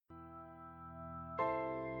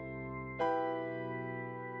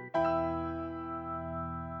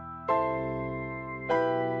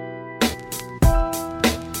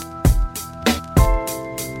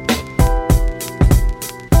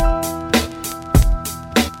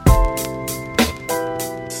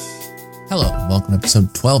Welcome to episode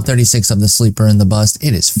 1236 of The Sleeper and the Bust.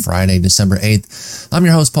 It is Friday, December 8th. I'm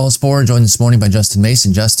your host, Paul Sporer, joined this morning by Justin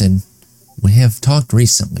Mason. Justin, we have talked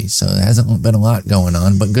recently, so there hasn't been a lot going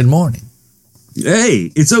on, but good morning.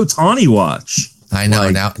 Hey, it's Ohtani watch. I know.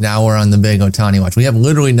 Now we're on the big Ohtani watch. We have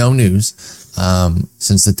literally no news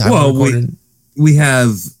since the time we recorded. We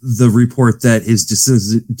have the report that his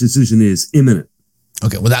decision is imminent.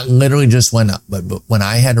 Okay, well, that literally just went up. But when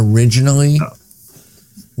I had originally,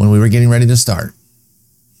 when we were getting ready to start,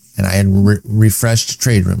 and I had refreshed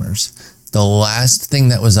trade rumors, the last thing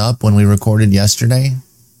that was up when we recorded yesterday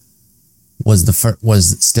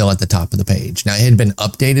was still at the top of the page. Now, it had been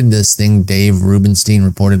updated. This thing, Dave Rubenstein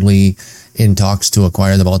reportedly in talks to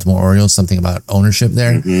acquire the Baltimore Orioles, something about ownership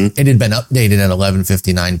there. Mm-hmm. It had been updated at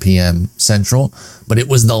 11:59 p.m. Central, but it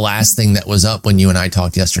was the last thing that was up when you and I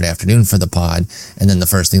talked yesterday afternoon for the pod, and then the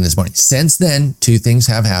first thing this morning. Since then, two things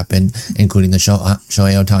have happened, including the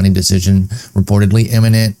Shohei Ohtani decision, reportedly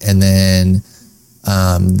imminent, and then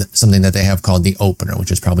something that they have called the opener,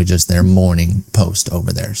 which is probably just their morning post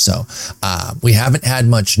over there. So we haven't had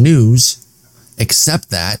much news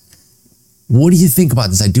except that. What do you think about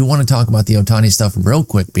this? I do want to talk about the Ohtani stuff real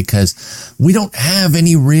quick because we don't have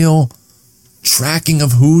any real tracking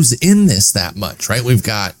of who's in this that much, right? We've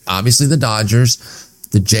got obviously the Dodgers.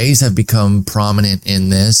 The Jays have become prominent in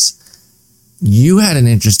this. You had an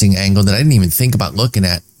interesting angle that I didn't even think about looking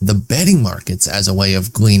at, the betting markets as a way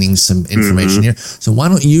of gleaning some information here. So why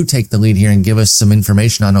don't you take the lead here and give us some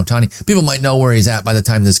information on Ohtani? People might know where he's at by the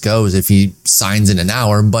time this goes if he signs in an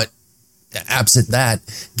hour, but absent that,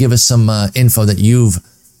 give us some info that you've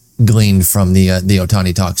gleaned from the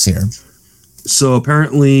Ohtani talks here. So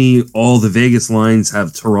apparently all the Vegas lines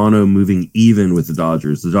have Toronto moving even with the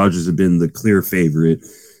Dodgers. The Dodgers have been the clear favorite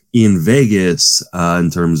in Vegas in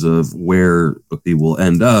terms of where they will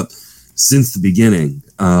end up since the beginning.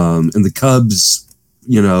 And the Cubs,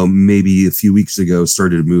 maybe a few weeks ago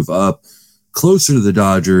started to move up closer to the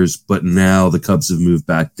Dodgers, but now the Cubs have moved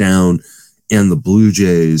back down and the Blue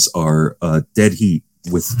Jays are dead heat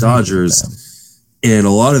with the Dodgers. And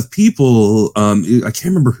a lot of people, I can't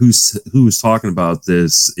remember who was talking about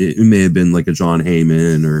this. It may have been like a John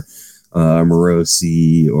Heyman or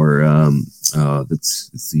Morosi or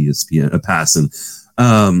it's the ESPN, Passan.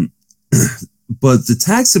 But the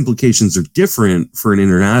tax implications are different for an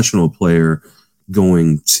international player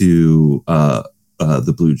going to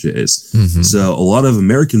the Blue Jays. Mm-hmm. So a lot of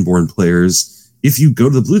American-born players, if you go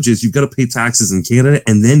to the Blue Jays, you've got to pay taxes in Canada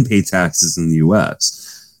and then pay taxes in the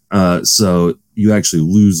U.S. So you actually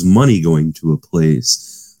lose money going to a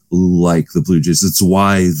place like the Blue Jays. It's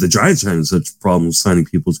why the Giants are having such problems signing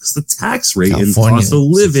people, because the tax rate and cost of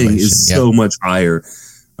living is so much higher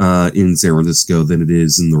in San Francisco than it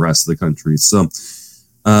is in the rest of the country. So,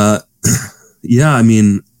 I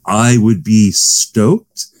would be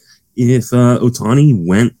stoked if Ohtani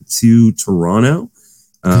went to Toronto.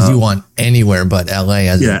 Because you want anywhere but LA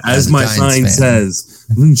as my sign says,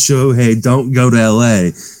 Shohei, don't go to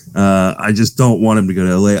LA. I just don't want him to go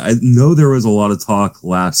to LA. I know there was a lot of talk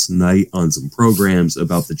last night on some programs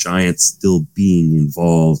about the Giants still being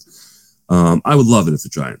involved. I would love it if the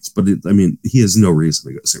Giants, but he has no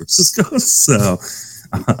reason to go to San Francisco. So,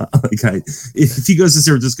 if he goes to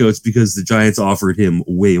San Francisco, it's because the Giants offered him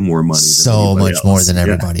way more money. So much else. More than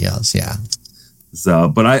everybody else. Yeah. So,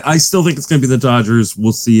 but I still think it's going to be the Dodgers.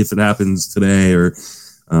 We'll see if it happens today or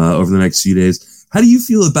over the next few days. How do you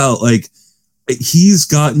feel about, he's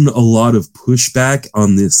gotten a lot of pushback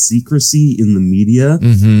on this secrecy in the media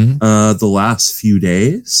the last few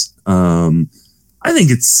days. I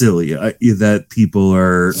think it's silly that people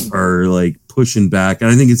are pushing back.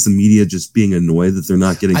 And I think it's the media just being annoyed that they're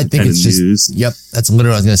not getting independent news. Yep. That's literally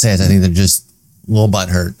what I was going to say. I think they're just a little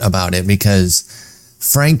butthurt about it because,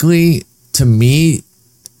 frankly, to me,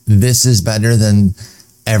 this is better than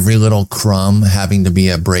every little crumb having to be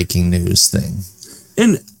a breaking news thing.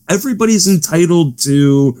 And everybody's entitled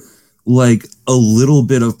to a little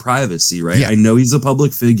bit of privacy, right? Yeah. I know he's a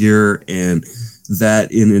public figure and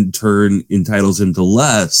that in turn entitles him to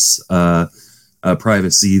less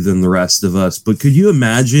privacy than the rest of us. But could you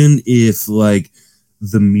imagine if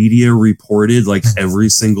the media reported every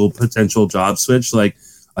single potential job switch?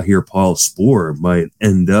 I hear Paul Sporer might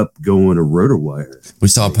end up going to RotoWire. We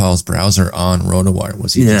saw Paul's browser on RotoWire.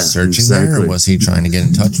 Was he just searching there, or was he trying to get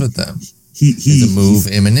in touch with them? Is the move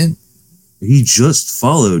imminent? He just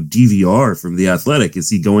followed DVR from The Athletic. Is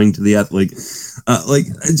he going to The Athletic?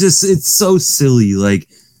 It's so silly.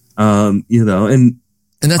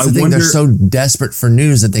 And that's the thing. They're so desperate for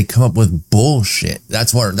news that they come up with bullshit.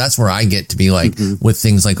 That's where I get to be with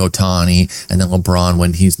things like Ohtani and then LeBron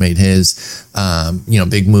when he's made his,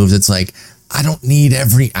 big moves. It's I don't need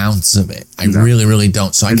every ounce of it. I really, really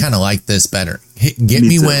don't. So I kind of like this better. Get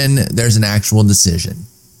me when there's an actual decision.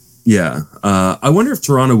 Yeah. I wonder if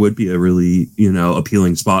Toronto would be a really,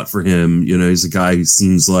 appealing spot for him. He's a guy who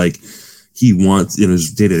seems like he wants, in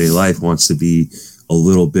his day-to-day life, wants to be a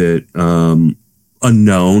little bit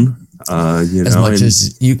unknown. As much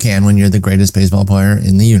as you can when you're the greatest baseball player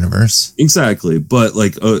in the universe. Exactly. But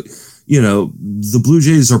the Blue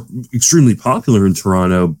Jays are extremely popular in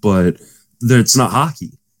Toronto, but it's not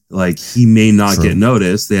hockey. Like, he may not get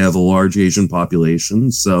noticed. They have a large Asian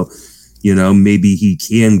population. So, maybe he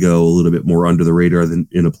can go a little bit more under the radar than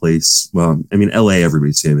in a place. Well, I mean, LA,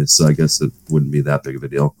 everybody's famous. So I guess it wouldn't be that big of a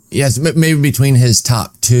deal. Yes. Maybe between his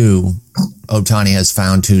top two, Ohtani has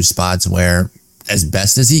found two spots where, as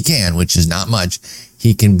best as he can, which is not much,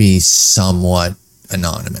 he can be somewhat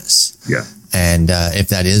anonymous. Yeah. And if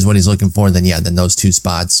that is what he's looking for, then those two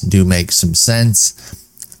spots do make some sense.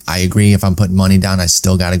 I agree. If I'm putting money down, I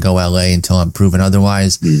still got to go LA until I'm proven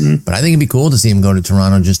otherwise. Mm-hmm. But I think it'd be cool to see him go to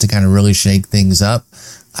Toronto just to kind of really shake things up.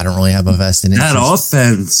 I don't really have a vested interest. That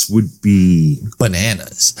offense would be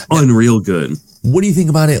bananas. Unreal good. What do you think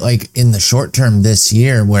about it, like, in the short term this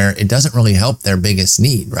year, where it doesn't really help their biggest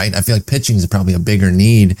need, right? I feel like pitching is probably a bigger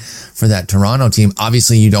need for that Toronto team.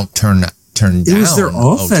 Obviously, you don't turn down. It was their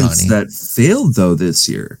offense that failed, though, this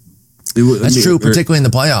year. That's true, particularly in the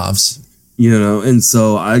playoffs. And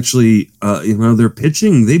so actually, their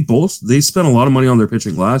pitching, they spent a lot of money on their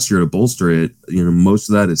pitching last year to bolster it. Most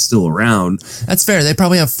of that is still around. That's fair. They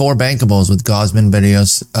probably have 4 bankables with Gausman,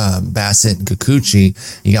 Berrios, Bassett, and Kikuchi.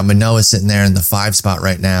 You got Manoah sitting there in the 5 spot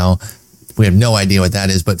right now. We have no idea what that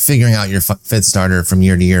is, but figuring out your 5th starter from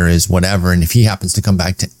year to year is whatever. And if he happens to come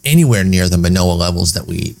back to anywhere near the Manoah levels that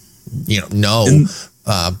we, know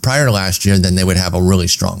prior to last year, then they would have a really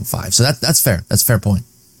strong 5. So that's fair. That's a fair point.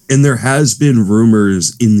 And there has been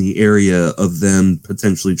rumors in the area of them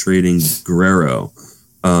potentially trading Guerrero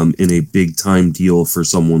in a big time deal for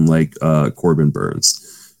someone like Corbin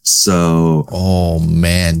Burns. So, oh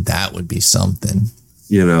man, that would be something.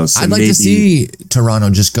 So I'd like to see Toronto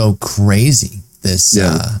just go crazy this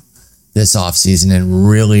offseason and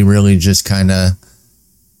really, really just kind of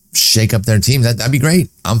shake up their team. That'd be great.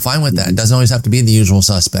 I'm fine with that. It doesn't always have to be the usual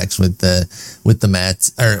suspects with the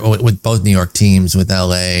Mets or with both New York teams, with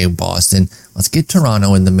LA, Boston. Let's get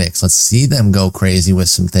Toronto in the mix. Let's see them go crazy with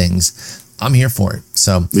some things. I'm here for it.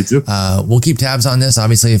 So me too. We'll keep tabs on this.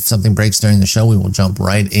 Obviously, if something breaks during the show, we will jump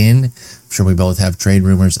right in. I'm sure we both have trade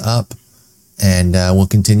rumors up, and we'll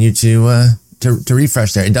continue to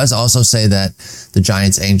refresh there. It does also say that the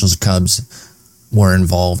Giants, Angels, Cubs were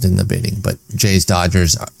involved in the bidding, but Jays,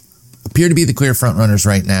 Dodgers appear to be the clear front runners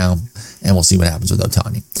right now, and we'll see what happens with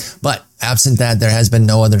Ohtani. But absent that, there has been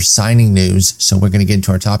no other signing news, so we're going to get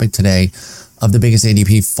into our topic today of the biggest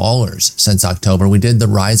ADP fallers since October. We did the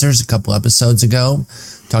risers a couple episodes ago,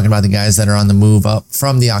 talking about the guys that are on the move up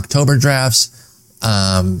from the October drafts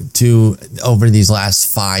to over these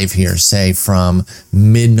last 5 here, say from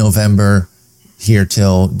mid-November here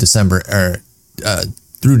till December,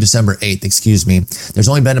 through December 8th, excuse me. There's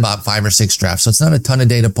only been about 5 or 6 drafts, so it's not a ton of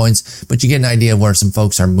data points, but you get an idea of where some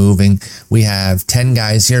folks are moving. We have 10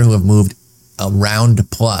 guys here who have moved a round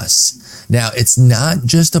plus. Now, it's not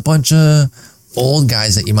just a bunch of old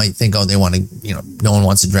guys that you might think, they want to, no one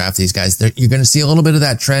wants to draft these guys. You're going to see a little bit of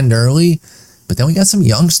that trend early, but then we got some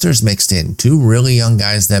youngsters mixed in, 2 really young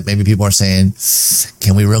guys that maybe people are saying,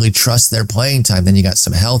 can we really trust their playing time? Then you got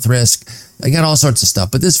some health risk. I got all sorts of stuff,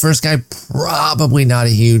 but this first guy, probably not a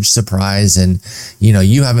huge surprise. And,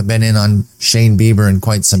 you haven't been in on Shane Bieber in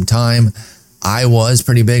quite some time. I was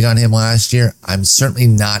pretty big on him last year. I'm certainly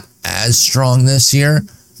not as strong this year,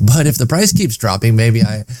 but if the price keeps dropping, maybe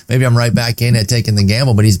I'm right back in at taking the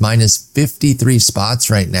gamble, but he's minus 53 spots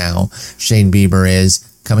right now. Shane Bieber is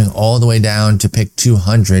coming all the way down to pick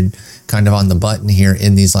 200, kind of on the button here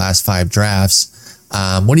in these last 5 drafts.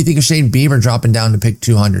 What do you think of Shane Bieber dropping down to pick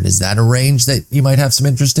 200? Is that a range that you might have some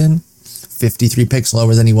interest in? 53 picks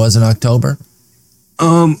lower than he was in October?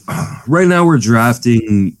 Right now we're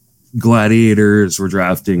drafting gladiators. We're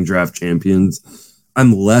drafting draft champions.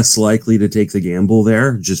 I'm less likely to take the gamble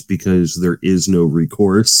there just because there is no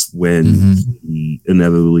recourse when he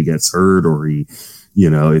inevitably gets hurt or he,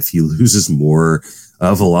 if he loses more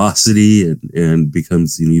velocity and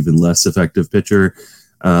becomes an even less effective pitcher.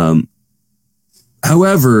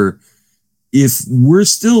 However, if we're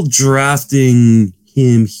still drafting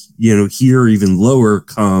him, here or even lower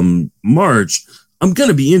come March, I'm going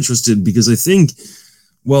to be interested because I think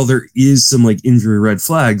while there is some like injury red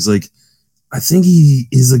flags, like I think he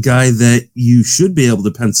is a guy that you should be able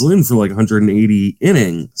to pencil in for like 180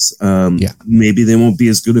 innings. Maybe they won't be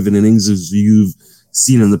as good of an innings as you've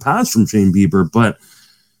seen in the past from Shane Bieber, but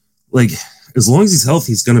like as long as he's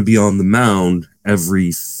healthy, he's going to be on the mound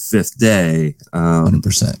every fifth day.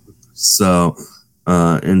 100%. So,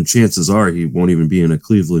 and chances are he won't even be in a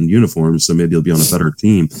Cleveland uniform, so maybe he'll be on a better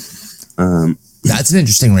team. That's an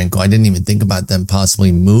interesting wrinkle. I didn't even think about them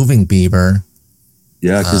possibly moving Bieber.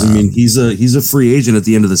 Yeah, because I mean he's a free agent at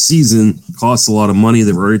the end of the season. Costs a lot of money.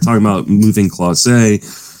 They've already talking about moving Clase.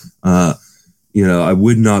 I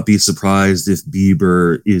would not be surprised if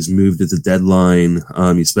Bieber is moved at the deadline,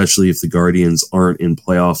 especially if the Guardians aren't in a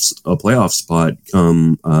playoff spot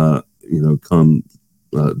come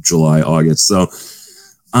July, August. So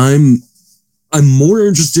I'm more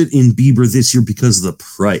interested in Bieber this year because of the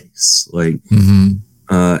price.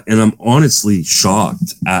 And I'm honestly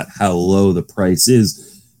shocked at how low the price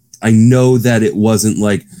is. I know that it wasn't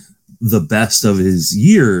like the best of his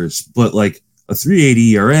years, but like a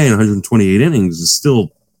 3.80 ERA and 128 innings is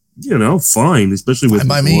still, fine, especially with a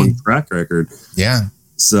long track record. Yeah.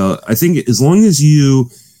 So I think as long as you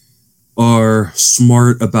are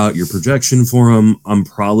smart about your projection for him, I'm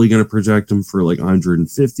probably going to project him for like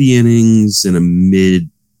 150 innings and a mid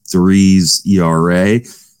threes ERA.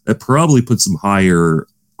 That probably puts him higher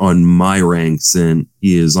on my ranks than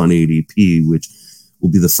he is on ADP, which will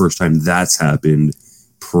be the first time that's happened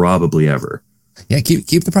probably ever. Yeah,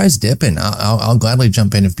 keep the price dipping. I'll gladly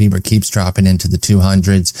jump in if Bieber keeps dropping into the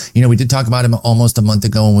 200s. We did talk about him almost a month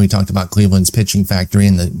ago when we talked about Cleveland's pitching factory,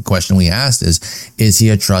 and the question we asked is he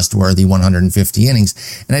a trustworthy 150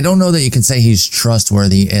 innings? And I don't know that you can say he's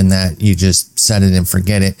trustworthy in that you just set it and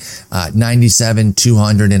forget it. 97,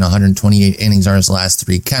 200, and 128 innings are his last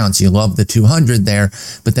three counts. You love the 200 there,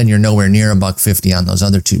 but then you're nowhere near $150 on those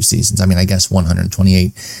other two seasons. I mean, I guess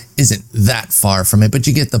 128 isn't that far from it, but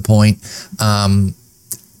you get the point.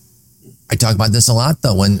 I talk about this a lot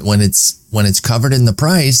though. When it's covered in the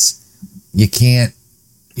price, you can't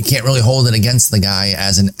really hold it against the guy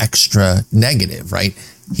as an extra negative, right?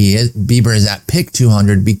 Bieber is at pick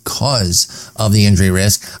 200 because of the injury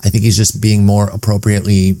risk. I think he's just being more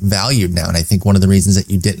appropriately valued now. And I think one of the reasons that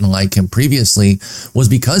you didn't like him previously was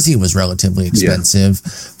because he was relatively expensive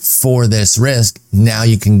for this risk. Now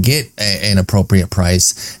you can get an appropriate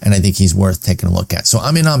price, and I think he's worth taking a look at. So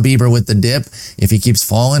I'm in on Bieber with the dip. If he keeps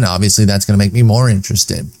falling, obviously that's going to make me more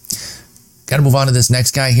interested. Got to move on to this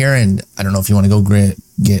next guy here, and I don't know if you want to go get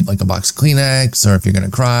like a box of Kleenex or if you're going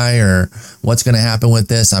to cry or what's going to happen with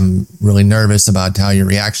this. I'm really nervous about how your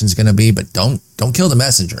reaction is going to be, but don't kill the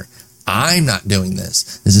messenger. I'm not doing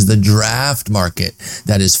this. This is the draft market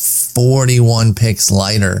that is 41 picks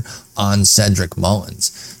lighter on Cedric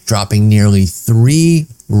Mullins, dropping nearly 3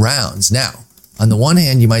 rounds. Now, on the one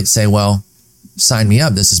hand, you might say, well, sign me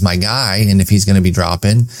up. This is my guy. And if he's going to be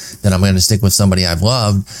dropping, then I'm going to stick with somebody I've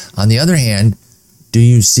loved. On the other hand, do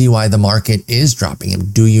you see why the market is dropping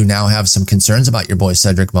him? Do you now have some concerns about your boy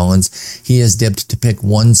Cedric Mullins? He has dipped to pick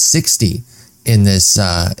 160 in this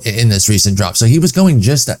recent drop. So he was going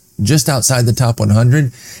just outside the top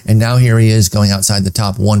 100, and now here he is going outside the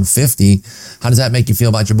top 150. How does that make you feel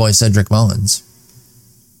about your boy Cedric Mullins?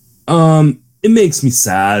 It makes me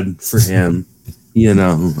sad for him.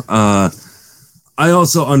 I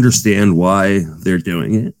also understand why they're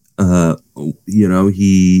doing it.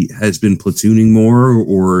 He has been platooning more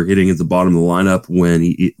or hitting at the bottom of the lineup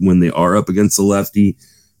when they are up against the lefty.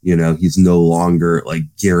 He's no longer like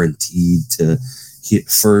guaranteed to hit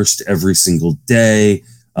first every single day.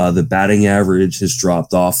 The batting average has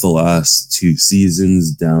dropped off the last 2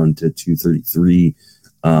 seasons down to 233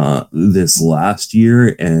 this last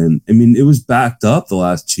year. And I mean, it was backed up the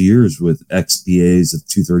last 2 years with XBAs of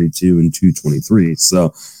 232 and 223.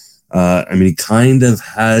 So, he kind of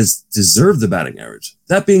has deserved the batting average.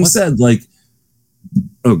 That being said, go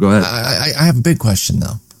ahead. I have a big question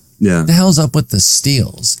though. Yeah. What the hell's up with the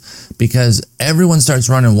steals? Because everyone starts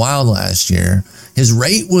running wild last year. His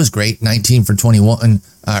rate was great, 19 for 21,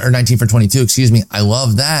 or 19 for 22, excuse me. I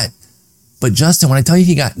love that. But Justin, when I tell you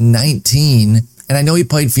he got 19, and I know he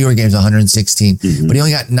played fewer games, 116, but he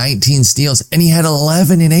only got 19 steals, and he had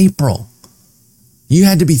 11 in April. You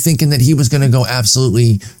had to be thinking that he was going to go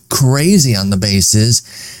absolutely crazy on the bases,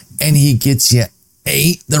 and he gets you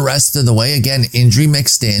 8 the rest of the way. Again, injury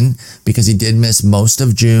mixed in because he did miss most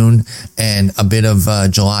of June and a bit of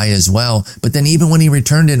July as well. But then even when he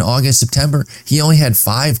returned in August, September, he only had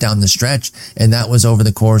 5 down the stretch, and that was over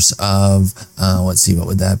the course of, what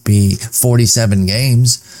would that be? 47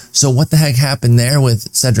 games. So what the heck happened there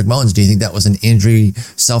with Cedric Mullins? Do you think that was an injury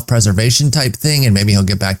self-preservation type thing, and maybe he'll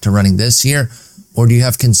get back to running this year? Or do you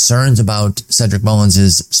have concerns about Cedric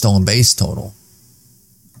Mullins' stolen base total?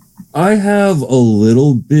 I have a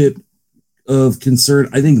little bit of concern.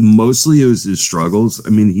 I think mostly it was his struggles. I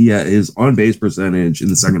mean, he had his on-base percentage in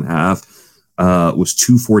the second half was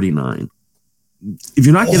 .249. If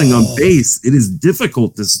you're not getting on base, it is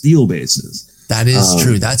difficult to steal bases. That is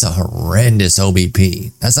true. That's a horrendous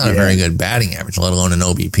OBP. That's not a very good batting average, let alone an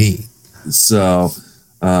OBP. So,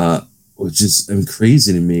 which is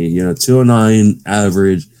crazy to me. 209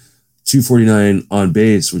 average, 249 on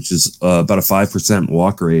base, which is about a 5%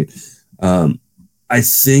 walk rate. I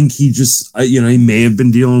think he just, he may have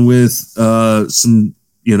been dealing with some,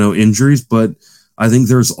 injuries, but I think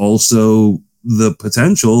there's also the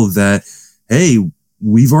potential that, hey,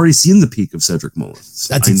 we've already seen the peak of Cedric Mullins.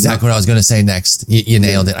 That's exactly what I was going to say next. You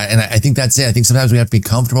nailed it. And I think that's it. I think sometimes we have to be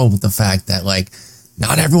comfortable with the fact that,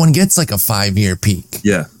 not everyone gets a 5-year peak.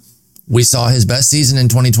 Yeah. We saw his best season in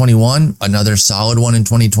 2021, another solid one in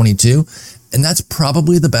 2022. And that's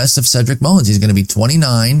probably the best of Cedric Mullins. He's going to be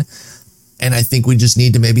 29. And I think we just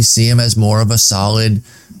need to maybe see him as more of a solid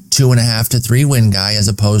 2.5 to 3 win guy as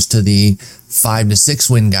opposed to the 5 to 6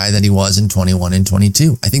 win guy that he was in 21 and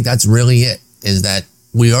 22. I think that's really it, is that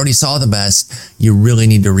we already saw the best. You really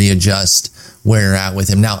need to readjust where you're at with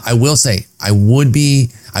him. Now, I will say, I wouldn't be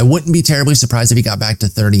terribly surprised if he got back to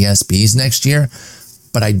 30 SBs next year,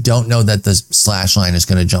 but I don't know that the slash line is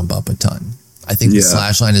going to jump up a ton. I think the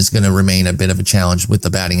slash line is going to remain a bit of a challenge with the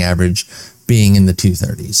batting average being in the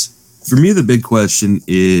 230s. For me, the big question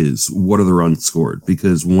is, what are the runs scored?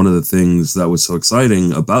 Because one of the things that was so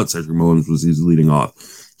exciting about Cedric Mullins was he's leading off.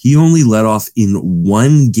 He only led off in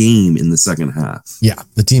one game in the second half. Yeah,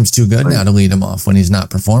 the team's too good now to lead him off when he's not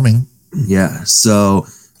performing. Yeah, so,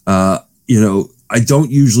 I don't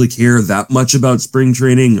usually care that much about spring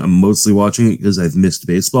training. I'm mostly watching it because I've missed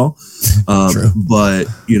baseball. But,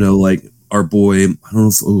 our boy,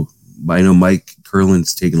 I know Mike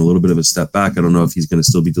Curlin's taken a little bit of a step back. I don't know if he's going to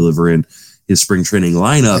still be delivering his spring training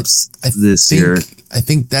lineups this year. I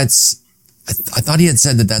think that's, I thought he had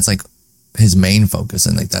said that that's his main focus,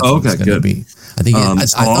 and that's what it's going to be. I think I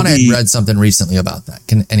thought I had read something recently about that.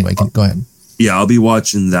 Go ahead. Yeah, I'll be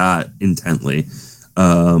watching that intently.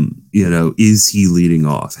 Is he leading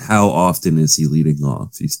off? How often is he leading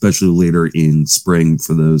off? Especially later in spring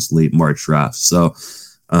for those late March drafts. So,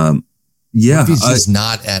 if he's just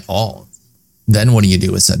not at all, then what do you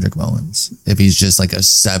do with Cedric Mullins? If he's just a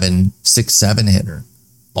 6-7 hitter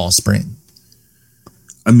all spring?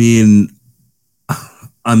 I mean,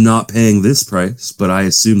 I'm not paying this price, but I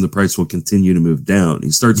assume the price will continue to move down.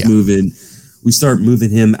 He starts moving. We start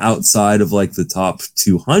moving him outside of the top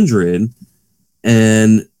 200.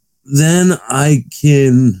 And then I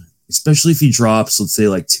can, especially if he drops, let's say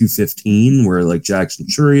 215, where Jackson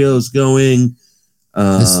Churrio's going.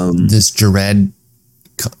 This Jared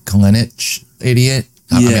Kalenic idiot.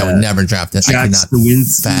 I mean, I would never draft it. I could not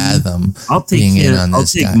fathom being in on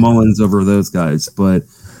this guy. I'll take Mullins over those guys, but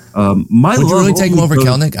would you really take him over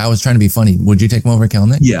Kelenic? I was trying to be funny. Would you take him over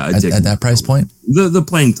Kelenic? Yeah, at that price point. The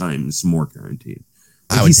playing time is more guaranteed.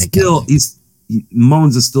 I would take Kelenic.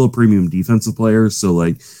 Mullins is still a premium defensive player, so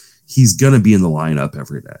he's gonna be in the lineup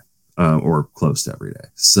every day, or close to every day.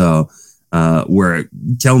 So where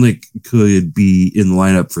Kelenic could be in the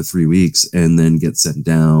lineup for 3 weeks and then get sent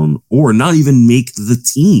down, or not even make the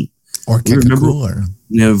team, or kick a cooler.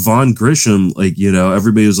 Vaughn Grisham,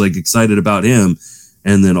 everybody was excited about him,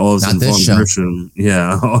 and then all of a sudden Vaughn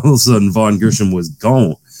Grisham was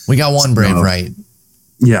gone. We got one brave right.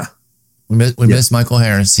 Yeah. We missed Michael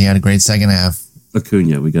Harris. He had a great second half. We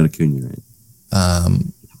got Acuna right.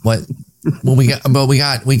 What? Well, we got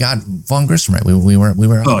Vaughn Grisham right. We were.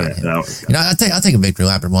 I'll take a victory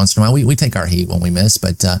lap every once in a while. We take our heat when we miss,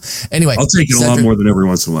 but anyway, I'll take it a lot more than every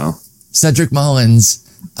once in a while. Cedric Mullins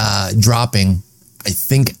dropping. I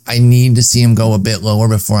think I need to see him go a bit lower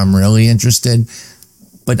before I'm really interested.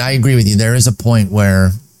 But I agree with you. There is a point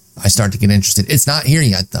where I start to get interested. It's not here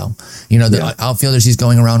yet, though. The outfielders he's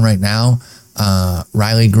going around right now,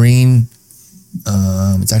 Riley Green.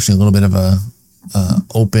 It's actually a little bit of a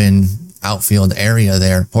open outfield area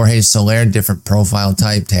there. Jorge Soler, different profile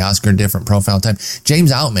type. Teoscar, different profile type.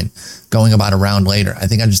 James Outman going about a round later. I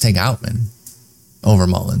think I just take Outman over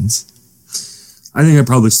Mullins. I think I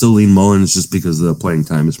probably still lean Mullins just because the playing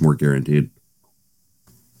time is more guaranteed.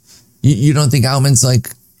 You don't think Outman's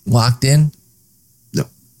locked in? No.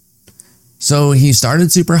 So he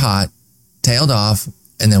started super hot, tailed off,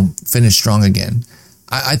 and then finished strong again.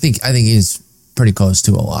 I think he's pretty close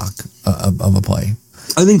to a lock of a play.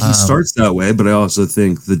 I think he starts that way, but I also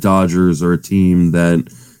think the Dodgers are a team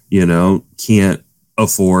that, can't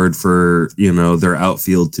afford for, their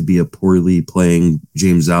outfield to be a poorly playing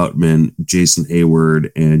James Outman, Jason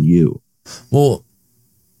Hayward, and you. Well,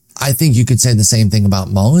 I think you could say the same thing about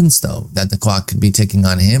Mullins, though, that the clock could be ticking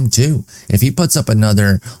on him, too. If he puts up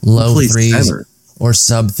another low threes or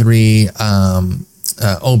sub 3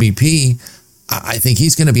 OBP, I think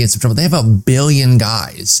he's going to be in some trouble. They have a billion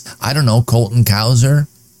guys. I don't know, Colton Cowser?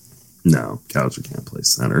 No, Cowser can't play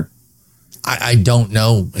center. I don't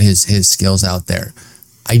know his skills out there.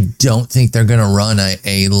 I don't think they're going to run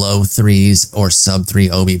a low threes or sub 3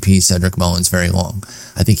 OBP Cedric Mullins very long.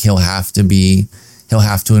 I think he'll have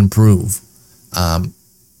to improve. And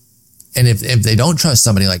if they don't trust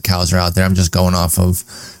somebody like Cowser out there, I'm just going off of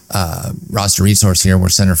roster resource here where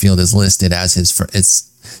center field is listed as it's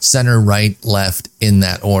center, right, left in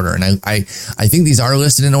that order. And I think these are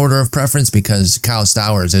listed in order of preference because Kyle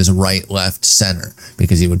Stowers is right, left, center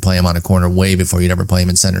because you would play him on a corner way before you'd ever play him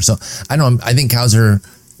in center. So I think Cowser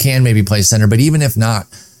can maybe play center, but even if not,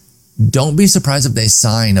 don't be surprised if they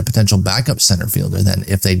sign a potential backup center fielder then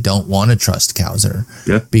if they don't want to trust Cowser.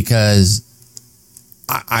 Yeah. Because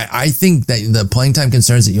I think that the playing time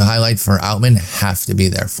concerns that you highlight for Outman have to be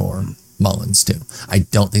there for Mullins too. I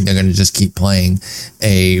don't think they're going to just keep playing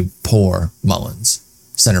a poor Mullins,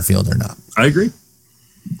 center field or not. I agree.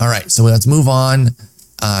 All right, so let's move on.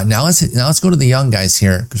 Now let's go to the young guys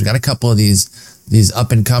here because we got a couple of these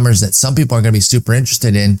up and comers that some people are going to be super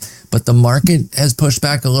interested in, but the market has pushed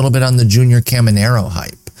back a little bit on the Junior Caminero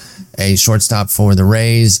hype. A shortstop for the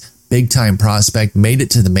Rays, big time prospect, made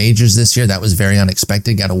it to the majors this year. That was very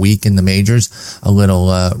unexpected. Got a week in the majors, a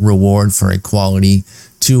little reward for a quality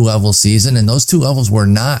 2-level season, and those 2 levels were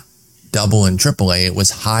not double and triple A. It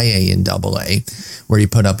was high A and double A, where he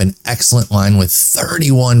put up an excellent line with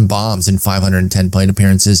 31 bombs in 510 plate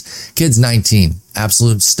appearances. Kid's 19,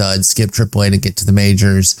 absolute stud, skipped triple A to get to the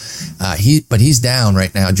majors. But he's down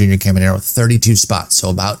right now, Junior Caminero, 32 spots,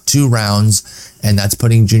 so about 2 rounds, and that's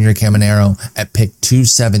putting Junior Caminero at pick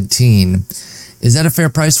 217. Is that a fair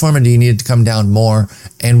price for him, or do you need it to come down more?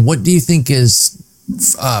 And what do you think is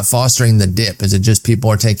fostering the dip? Is it just people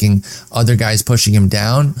are taking other guys pushing him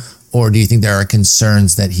down, or do you think there are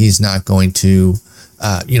concerns that he's not going to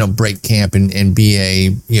break camp and be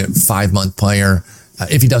a 5-month player?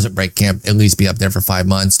 If he doesn't break camp, at least be up there for 5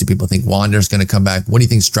 months. Do people think Wander's going to come back? What do you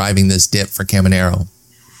think's driving this dip for Caminero?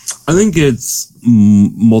 I think it's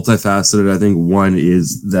multifaceted. I think one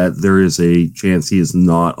is that there is a chance he is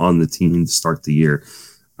not on the team to start the year.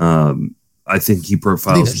 I think he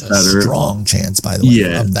profiles better. A strong chance, by the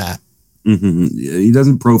way, of that. Mm-hmm. He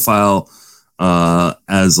doesn't profile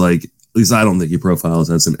as at least I don't think he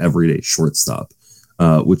profiles as an everyday shortstop,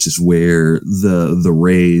 which is where the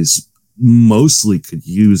Rays mostly could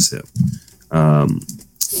use him.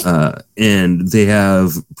 And they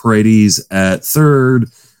have Paredes at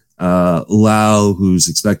third, Lau, who's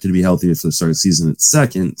expected to be healthy for the start of the season, at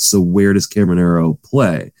second. So where does Caminero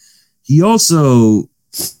play? He also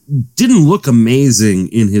didn't look amazing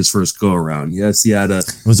in his first go around. Yes, he had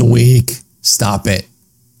it was a week. Stop it.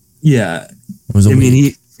 Yeah. It was a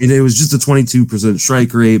week. It was just a 22%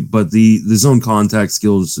 strike rate, but the zone contact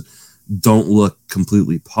skills don't look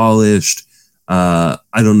completely polished. I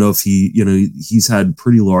don't know if he's had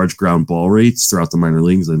pretty large ground ball rates throughout the minor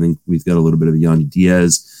leagues. I think we've got a little bit of a Yandy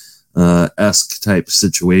Diaz esque type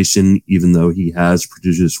situation, even though he has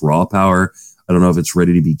prodigious raw power. I don't know if it's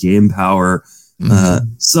ready to be game power.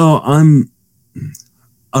 So I'm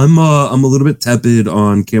a little bit tepid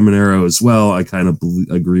on Caminero as well. I kind of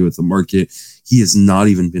agree with the market. He has not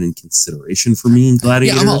even been in consideration for me in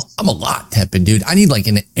Gladiators. Yeah, I'm a lot tepid, dude. I need like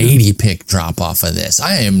an 80 pick drop off of this.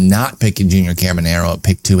 I am not picking Junior Caminero at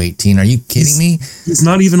pick 218. Are you kidding me? He's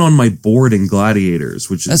not even on my board in Gladiators,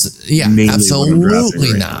 which is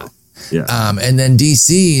absolutely not. Yeah. And then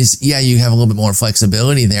DC's, you have a little bit more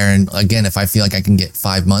flexibility there. And again, if I feel like I can get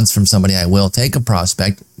 5 months from somebody, I will take a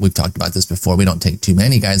prospect. We've talked about this before. We don't take too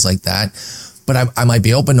many guys like that, but I might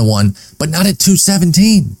be open to one, but not at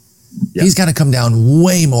 217. Yeah. He's got to come down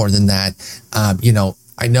way more than that. I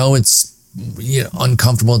know it's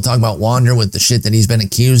uncomfortable to talk about Wander with the shit that he's been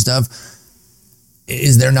accused of.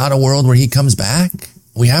 Is there not a world where he comes back?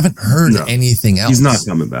 We haven't heard anything else. He's not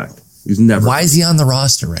coming back. He's never. Why is he on the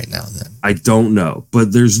roster right now then? I don't know,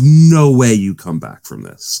 but there's no way you come back from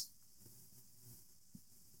this.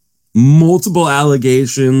 Multiple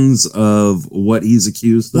allegations of what he's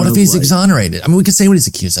accused of. What if he's exonerated? I mean, we could say what he's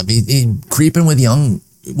accused of. He creeping with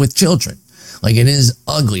children. Like, it is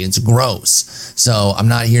ugly. It's gross. So I'm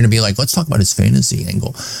not here to be like, let's talk about his fantasy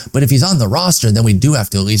angle. But if he's on the roster, then we do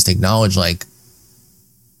have to at least acknowledge, like,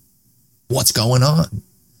 what's going on.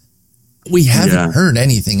 we haven't heard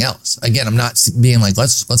anything else. Again, I'm not being like,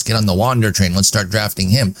 let's get on the Wander train. Let's start drafting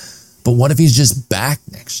him. But what if he's just back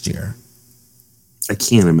next year? I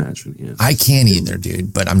can't imagine it. I can't either,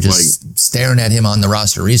 dude. But I'm just staring at him on the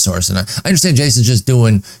roster resource. And I understand Jason's just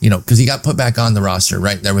doing, because he got put back on the roster,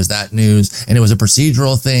 right? There was that news. And it was a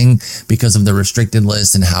procedural thing because of the restricted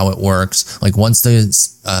list and how it works. Like once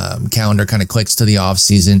the calendar kind of clicks to the off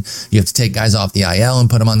season, you have to take guys off the IL and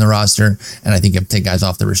put them on the roster. And I think you have to take guys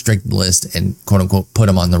off the restricted list and quote unquote put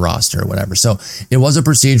them on the roster or whatever. So it was a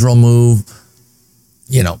procedural move.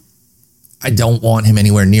 I don't want him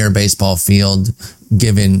anywhere near a baseball field,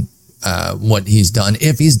 given what he's done.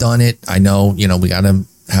 If he's done it, I know, we got to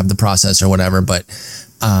have the process or whatever. But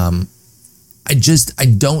I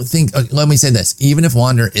don't think, let me say this. Even if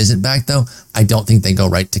Wander isn't back, though, I don't think they go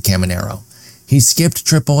right to Caminero. He skipped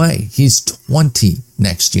AAA. He's 20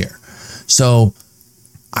 next year. So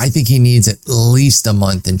I think he needs at least a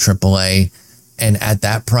month in AAA. And at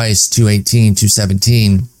that price, 218,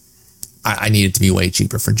 217, I need it to be way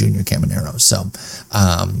cheaper for Junior Caminero. So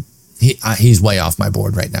he's way off my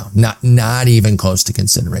board right now. Not even close to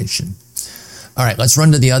consideration. All right, let's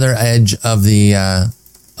run to the other edge of the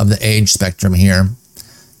age spectrum here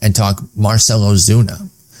and talk Marcell Ozuna.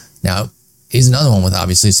 Now, he's another one with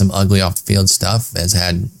obviously some ugly off the field stuff.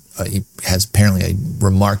 He has apparently a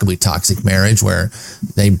remarkably toxic marriage where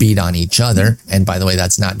they beat on each other. And by the way,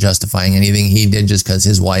 that's not justifying anything he did just because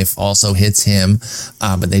his wife also hits him.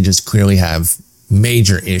 But they just clearly have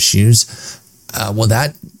major issues.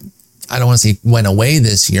 That, I don't want to say went away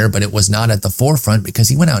this year, but it was not at the forefront because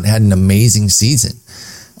he went out and had an amazing season.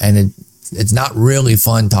 And it's not really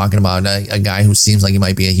fun talking about a guy who seems like he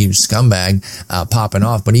might be a huge scumbag popping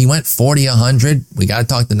off, but he went 40-100. We got to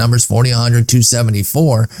talk the numbers, 40-100,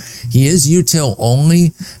 274. He is util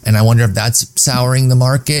only, and I wonder if that's souring the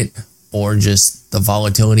market or just the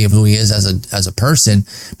volatility of who he is as a person.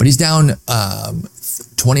 But he's down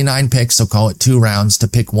 29 picks, so call it 2 rounds to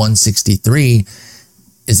pick 163.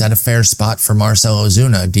 Is that a fair spot for Marcell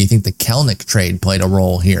Ozuna? Do you think the Kelenic trade played a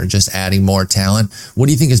role here, just adding more talent? What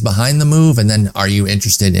do you think is behind the move? And then are you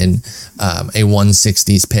interested in a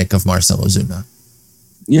 160s pick of Marcell Ozuna?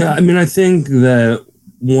 Yeah, I mean, I think that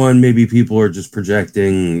maybe people are just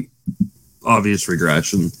projecting obvious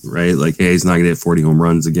regression, right? Like, hey, he's not going to hit 40 home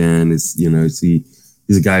runs again. He's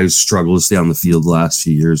a guy who's struggled to stay on the field the last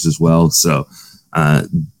few years as well. So,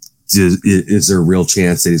 is there a real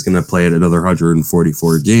chance that he's going to play at another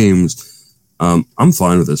 144 games? I'm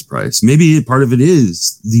fine with this price. Maybe part of it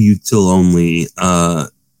is the util only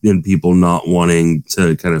and people not wanting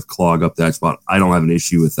to kind of clog up that spot. I don't have an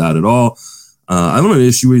issue with that at all. I don't have an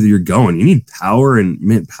issue with you're going. You need power, and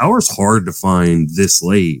man, power's hard to find this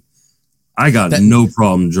late. I got no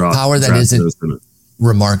problem dropping power that isn't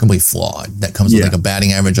remarkably flawed. That comes with like a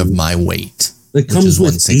batting average of my weight. It comes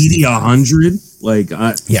with 80, 100.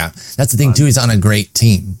 That's the thing too. He's on a great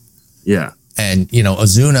team. Yeah. And,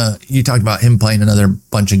 Ozuna, you talked about him playing another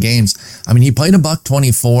bunch of games. I mean, he played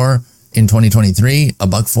 $124 in 2023,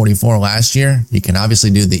 $144 last year. You can obviously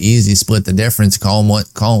do the easy split the difference, call him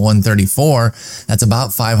 134. That's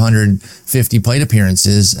about 550 plate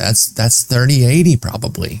appearances. That's 30-80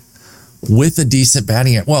 probably with a decent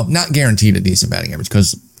batting average. Well, not guaranteed a decent batting average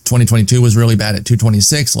because 2022 was really bad at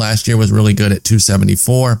 226. Last year was really good at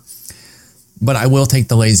 274. But I will take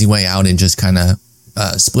the lazy way out and just kind of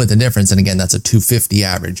split the difference. And again, that's a 250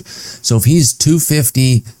 average. So if he's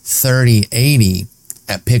 250, 30, 80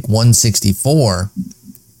 at pick 164,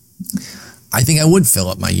 I think I would fill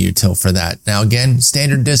up my util for that. Now, again,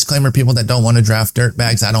 standard disclaimer, people that don't want to draft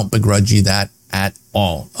dirtbags, I don't begrudge you that at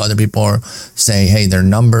all. Other people say, hey, they're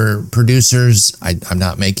number producers. I'm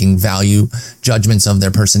not making value judgments of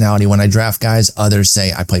their personality when I draft guys. Others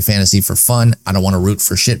say I play fantasy for fun. I don't want to root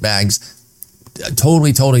for shitbags.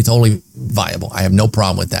 Totally viable. I have no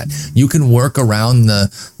problem with that. You can work around the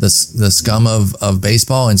scum of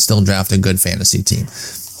baseball and still draft a good fantasy team.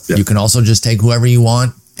 Yeah. You can also just take whoever you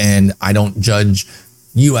want, and I don't judge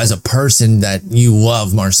you as a person that you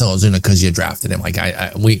love Marcell Ozuna because you drafted him. Like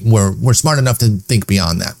we're smart enough to think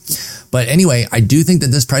beyond that. But anyway, I do think that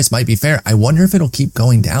this price might be fair. I wonder if it'll keep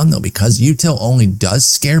going down though, because util only does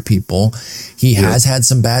scare people. He has had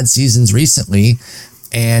some bad seasons recently.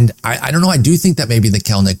 And I don't know. I do think that maybe the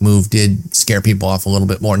Kelenic move did scare people off a little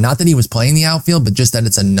bit more. Not that he was playing the outfield, but just that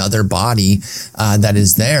it's another body that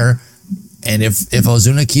is there. And if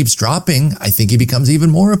Ozuna keeps dropping, I think he becomes even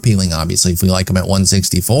more appealing, obviously, if we like him at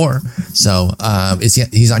 164. So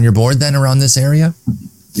he's on your board then around this area?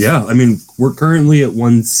 Yeah. I mean, we're currently at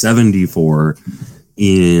 174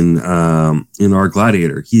 in our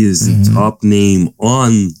Gladiator. He is the top name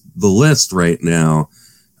on the list right now.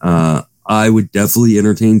 I would definitely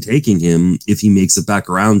entertain taking him if he makes it back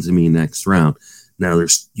around to me next round. Now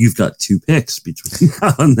you've got 2 picks between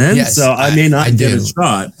now and then, Yes, so I may not get a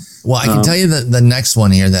shot. Well, I can tell you the next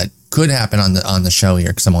one here that could happen on the show here,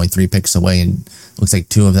 because I'm only 3 picks away, and it looks like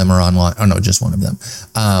 2 of them are online. Oh no, just one of them.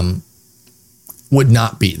 Would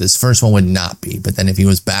not be. This first one would not be. But then if he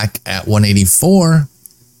was back at 184,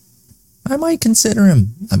 I might consider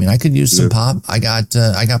him. I mean, I could use some pop. I got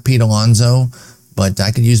Pete Alonso, but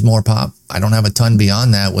I could use more pop. I don't have a ton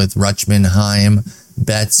beyond that with Rutschman, Heim,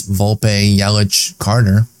 Betts, Volpe, Yelich,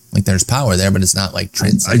 Carter. Like, there's power there, but it's not like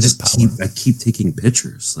transcendent power. I keep taking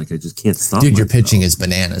pitchers. Like, I just can't stop. Dude, your pitching is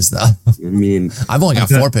bananas, though. I mean, I've only got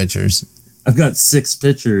 4 pitchers. I've got 6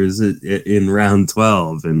 pitchers in round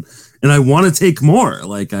 12, and I want to take more.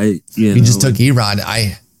 Like, you just took Erod.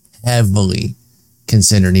 I heavily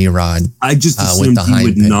considered Erod. I just assumed he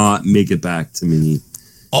would not make it back to me.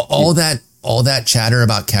 All that chatter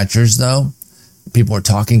about catchers, though. People were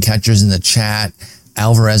talking catchers in the chat.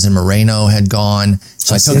 Alvarez and Moreno had gone.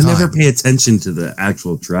 So I never pay attention to the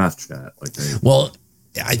actual draft chat.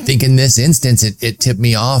 I think in this instance, it tipped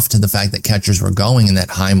me off to the fact that catchers were going and that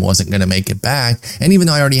Heim wasn't going to make it back. And even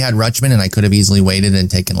though I already had Rutschman and I could have easily waited and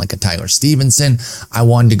taken like a Tyler Stevenson, I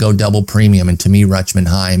wanted to go double premium. And to me, Rutschman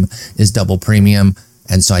Heim is double premium.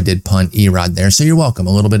 And so I did punt Erod there. So you're welcome.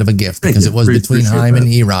 A little bit of a gift, because it was between Heim and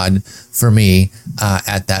Erod for me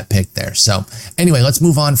at that pick there. So anyway, let's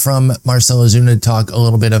move on from Marcell Ozuna to talk a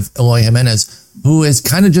little bit of Eloy Jimenez, who is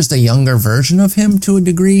kind of just a younger version of him to a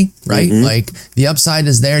degree, right? Mm-hmm. Like, the upside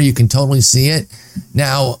is there. You can totally see it.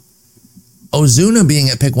 Now, Ozuna being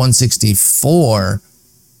at pick 164,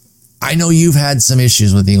 I know you've had some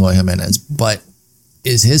issues with Eloy Jimenez, but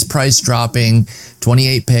is his price dropping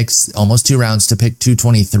 28 picks, almost 2 rounds to pick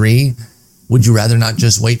 223? Would you rather not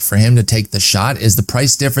just wait for him to take the shot? Is the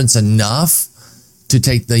price difference enough to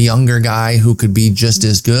take the younger guy who could be just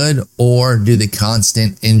as good, or do the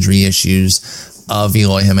constant injury issues of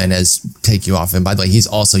Eloy Jimenez take you off? And by the way, he's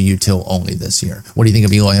also util only this year. What do you think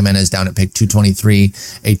of Eloy Jimenez down at pick 223,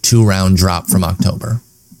 a 2-round drop from October?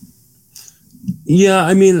 Yeah,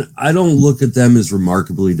 I mean, I don't look at them as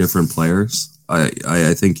remarkably different players.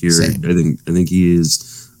 I think you're. Same. I think he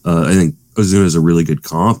is. I think Ozuna is a really good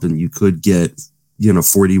comp, and you could get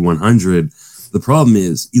 4,100. The problem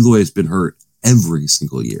is Eloy has been hurt every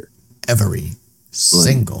single year, every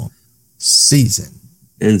single season,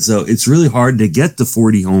 and so it's really hard to get to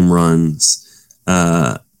 40 home runs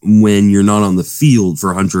when you're not on the field for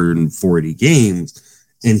 140 games.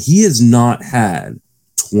 And he has not had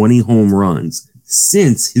 20 home runs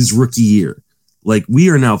since his rookie year. Like, we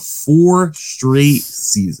are now 4 straight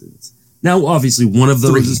seasons. Now, obviously, one of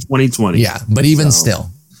those is 2020. Yeah, but even still,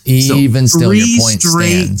 your point 3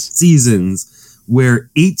 straight seasons where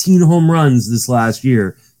 18 home runs this last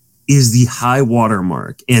year is the high water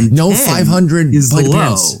mark, and no 500 plate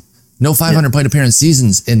appearance. No 500 plate appearance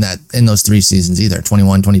seasons in those 3 seasons either.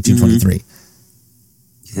 21, 22, 23.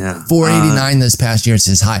 Yeah. 489 this past year is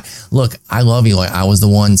his high. Look, I love Eloy. I was the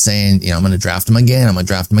one saying, I'm going to draft him again.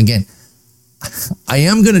 I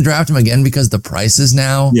am going to draft him again because the price is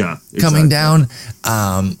now coming down.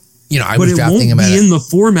 I was drafting him in the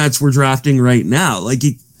formats we're drafting right now.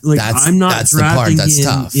 I'm not drafting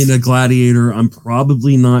him in a Gladiator. I'm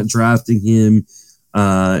probably not drafting him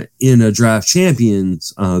in a Draft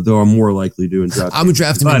Champions, though I'm more likely doing Draft. I would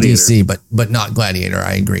draft him in DC, but not Gladiator.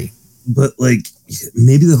 I agree. But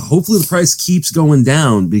hopefully the price keeps going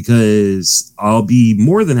down, because I'll be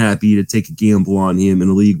more than happy to take a gamble on him in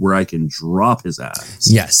a league where I can drop his ass.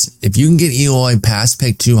 Yes. If you can get Eloy past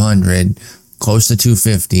pick 200, close to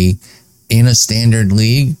 250 in a standard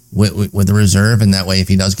league with a reserve, and that way if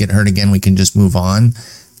he does get hurt again, we can just move on,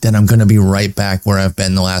 then I'm going to be right back where I've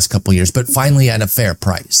been the last couple of years, but finally at a fair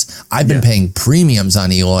price. I've been paying premiums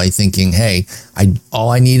on Eloy thinking, hey, all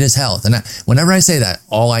I need is health. And whenever I say that,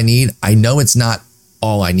 all I need, I know it's not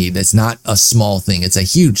all I need. It's not a small thing. It's a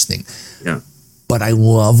huge thing. Yeah. But I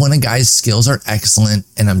love when a guy's skills are excellent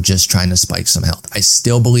and I'm just trying to spike some health. I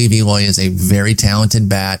still believe Eloy is a very talented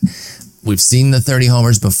bat. We've seen the 30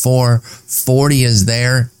 homers before. 40 is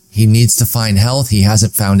there. He needs to find health. He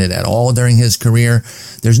hasn't found it at all during his career.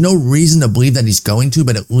 There's no reason to believe that he's going to,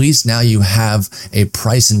 but at least now you have a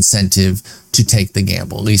price incentive to take the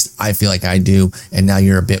gamble. At least I feel like I do. And now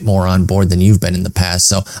you're a bit more on board than you've been in the past.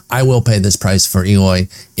 So I will pay this price for Eloy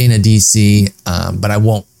in a DC,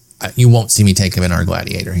 but you won't see me take him in our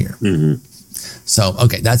Gladiator here. Mm-hmm. So,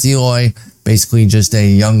 okay, that's Eloy. Basically just a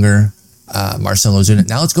younger Marcell Ozuna.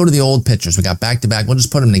 Now let's go to the old pitchers. We got back-to-back. We'll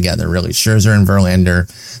just put them together, really. Scherzer and Verlander,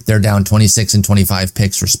 they're down 26 and 25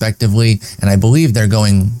 picks, respectively, and I believe they're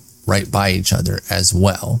going right by each other as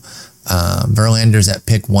well. Verlander's at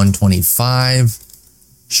pick 125.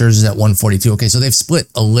 Scherzer's at 142. Okay, so they've split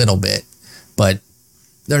a little bit, but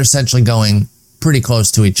they're essentially going pretty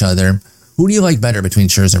close to each other. Who do you like better between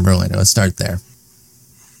Scherzer and Verlander? Let's start there.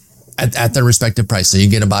 At their respective price, so you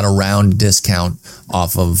get about a round discount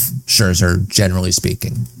off of Scherzer, generally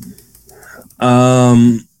speaking.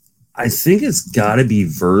 I think it's got to be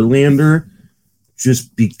Verlander,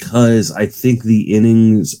 just because I think the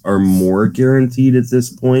innings are more guaranteed at this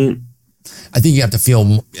point. I think you have to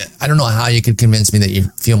feel. I don't know how you could convince me that you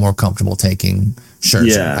feel more comfortable taking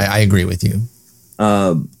Scherzer. Yeah. I agree with you.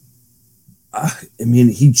 I mean,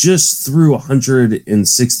 he just threw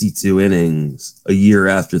 162 innings a year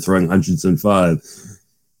after throwing 105.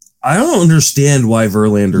 I don't understand why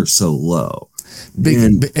Verlander's so low.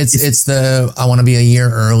 It's the I want to be a year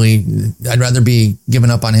early. I'd rather be giving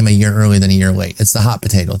up on him a year early than a year late. It's the hot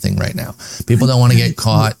potato thing right now. People don't want to get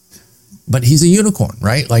caught, but he's a unicorn,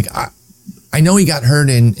 right? Like I know he got hurt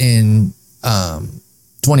in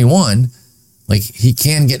 21. Like he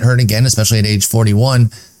can get hurt again, especially at age 41.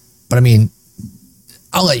 But I mean,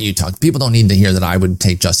 I'll let you talk. People don't need to hear that I would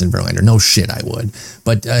take Justin Verlander. No shit, I would.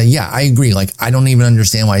 But yeah, I agree. Like, I don't even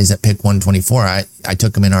understand why he's at pick 124. I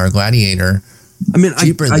took him in our Gladiator. I mean,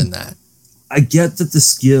 cheaper than that. I get that the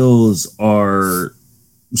skills are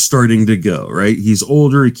starting to go, right? He's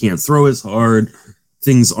older. He can't throw as hard.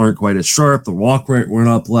 Things aren't quite as sharp. The walk rate went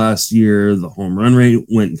up last year. The home run rate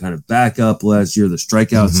went kind of back up last year. The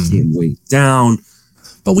strikeouts came way down.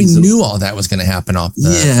 But we knew all that was going to happen off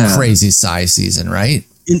the crazy size season, right?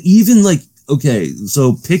 And even like, okay,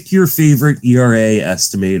 so pick your favorite ERA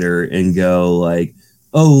estimator and go like,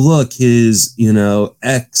 oh, look, his,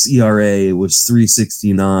 X ERA was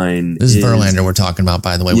 3.69. This is Verlander we're talking about,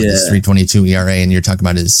 by the way, with his 3.22 ERA, and you're talking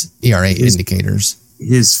about his ERA indicators.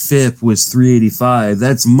 His FIP was 3.85.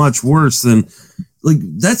 That's much worse than... Like,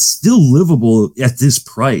 that's still livable at this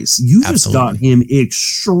price. You just got him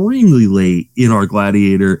extremely late in our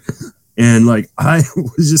Gladiator. And, like, I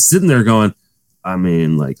was just sitting there going, I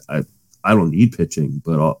mean, like, I don't need pitching,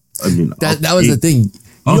 but that was the thing.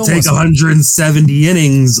 I'll take 170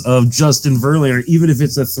 innings of Justin Verlander, even if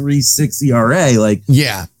it's a 3.6 ERA. Like,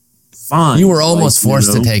 yeah. Fine. You were almost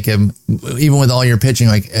forced to take him, even with all your pitching.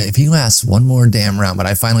 Like, if he lasts one more damn round, but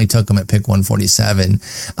I finally took him at pick 147,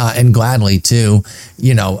 and gladly too.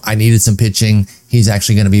 I needed some pitching. He's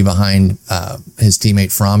actually going to be behind his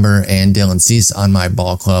teammate Fromber and Dylan Cease on my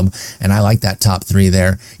ball club, and I like that top three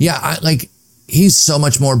there. Yeah, he's so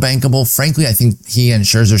much more bankable. Frankly, I think he and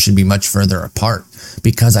Scherzer should be much further apart,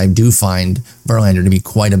 because I do find Verlander to be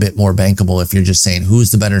quite a bit more bankable if you're just saying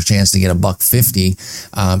who's the better chance to get $150.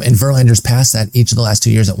 And Verlander's passed that each of the last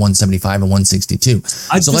 2 years at 175 and 162.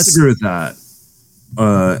 I disagree with that.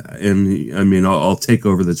 And I mean, I'll take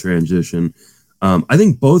over the transition. I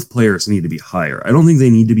think both players need to be higher. I don't think they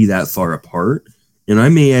need to be that far apart. And I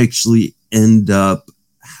may actually end up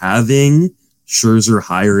having Scherzer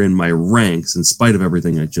higher in my ranks in spite of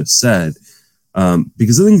everything I just said.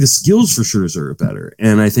 Because I think the skills for Scherzer are better.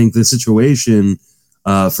 And I think the situation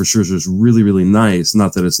for Scherzer is really, really nice.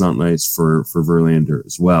 Not that it's not nice for Verlander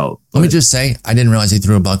as well. Let me just say, I didn't realize he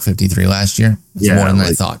threw $153 last year. It's more than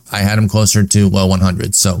I thought. I had him closer to low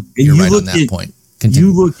 100. So you're right on that point. Continue.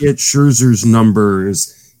 You look at Scherzer's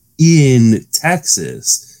numbers in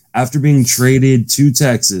Texas. After being traded to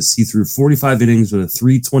Texas, he threw 45 innings with a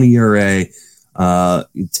 3.20 ERA.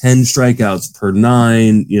 10 strikeouts per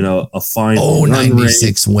 9, a fine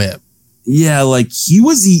 96 whip. Yeah, like he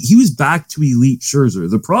was back to elite Scherzer.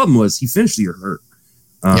 The problem was he finished the year hurt.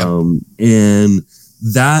 And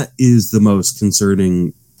that is the most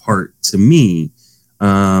concerning part to me.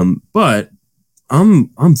 But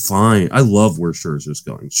I'm fine. I love where Scherzer's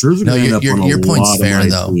going. Your point's fair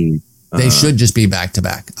though. They should just be back to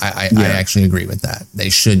back. I actually agree with that. They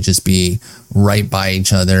should just be right by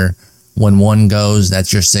each other. When one goes,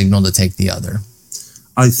 that's your signal to take the other.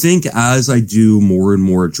 I think as I do more and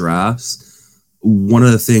more drafts, one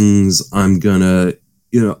of the things I'm gonna,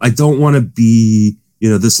 I don't want to be,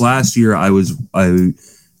 this last year I was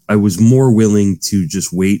more willing to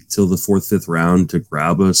just wait till the 4th, 5th round to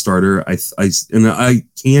grab a starter. I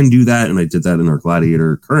can do that, and I did that in our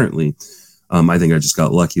Gladiator currently. I think I just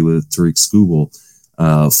got lucky with Tariq Skubal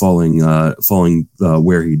falling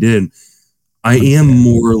where he did. I am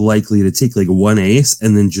more likely to take like one ace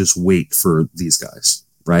and then just wait for these guys,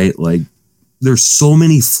 right? Like, there's so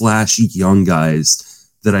many flashy young guys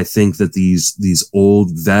that I think that these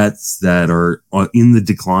old vets that are in the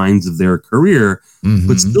declines of their career,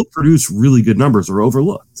 but still produce really good numbers are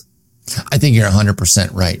overlooked. I think you're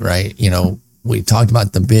 100% right? we talked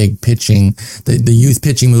about the big pitching, the youth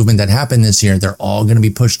pitching movement that happened this year. They're all going to be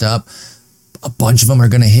pushed up. A bunch of them are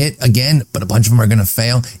going to hit again, but a bunch of them are going to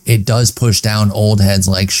fail. It does push down old heads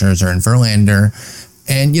like Scherzer and Verlander.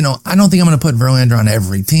 And, I don't think I'm going to put Verlander on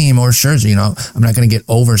every team or Scherzer. I'm not going to get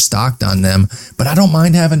overstocked on them, but I don't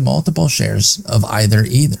mind having multiple shares of either.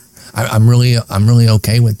 I'm really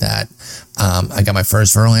okay with that. I got my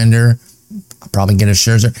first Verlander. I'll probably get a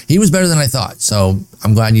Scherzer. He was better than I thought. So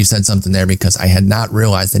I'm glad you said something there, because I had not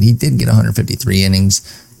realized that he did get 153 innings.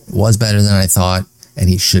 It was better than I thought, and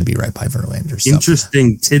he should be right by Verlander. So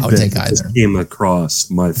interesting tidbit just came across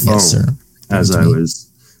my phone. Yes, sir. As I was.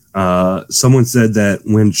 Someone said that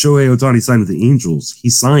when Shohei Ohtani signed with the Angels, he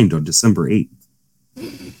signed on December 8th.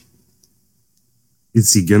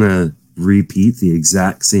 Is he going to repeat the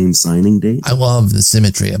exact same signing date? I love the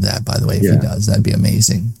symmetry of that, by the way. If he does, that'd be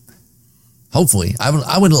amazing. Hopefully.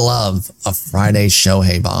 I would love a Friday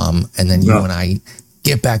Shohei bomb, and then you and I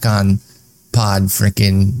get back on pod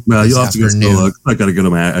freaking. No, you'll have to go still look. I got to go to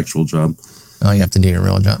my actual job. Oh, you have to do your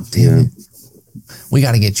real job. Damn it. We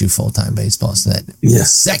got to get you full-time baseball so that the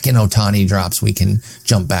second Ohtani drops, we can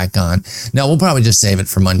jump back on. No, we'll probably just save it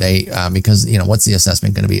for Monday because, what's the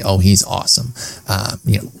assessment going to be? Oh, he's awesome.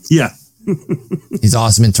 Yeah. He's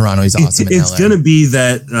awesome in Toronto. He's awesome in LA. It's going to be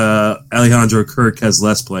that Alejandro Kirk has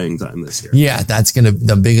less playing time this year. Yeah, that's going to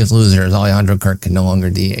the biggest loser is Alejandro Kirk can no longer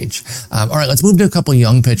DH. All right, let's move to a couple of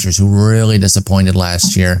young pitchers who really disappointed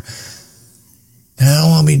last year. And I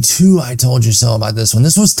don't want to be too I told you so about this one.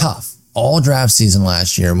 This was tough. All draft season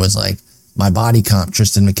last year was like my body comp,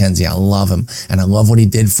 Tristan McKenzie. I love him, and I love what he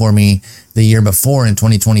did for me the year before in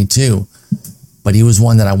 2022. But he was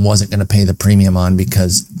one that I wasn't going to pay the premium on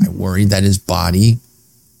because I worried that his body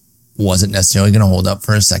wasn't necessarily going to hold up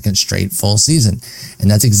for a second straight full season.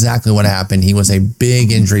 And that's exactly what happened. He was a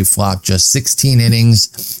big injury flop, just 16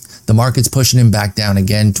 innings. The market's pushing him back down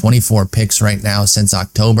again, 24 picks right now since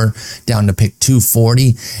October, down to pick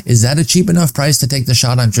 240. Is that a cheap enough price to take the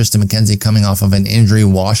shot on Tristan McKenzie coming off of an injury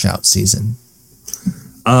washout season?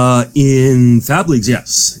 In Fab Leagues,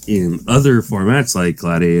 yes. In other formats like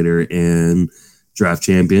Gladiator and Draft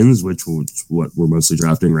Champions, which is what we're mostly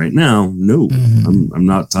drafting right now, no. I'm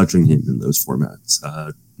not touching him in those formats.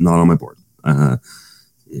 Not on my board. And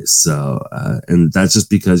that's just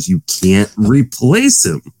because you can't replace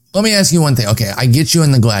him. Let me ask you one thing. Okay, I get you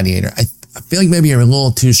in the Gladiator. I feel like maybe you're a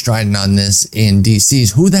little too strident on this in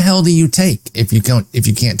DCs. Who the hell do you take if you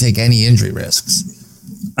can't take any injury risks?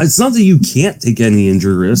 It's not that you can't take any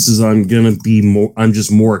injury risks. I'm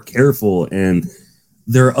just more careful, and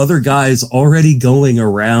there are other guys already going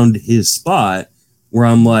around his spot where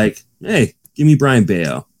I'm like, hey, give me Brian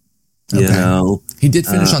Bayo. You know, he did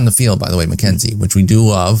finish on the field, by the way, McKenzie, which we do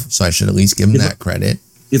love. So I should at least give him that credit.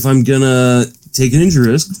 If I'm gonna take an injury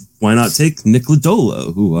risk, why not take Nick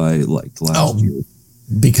Lodolo, who I liked last year?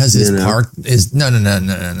 Because his park is no.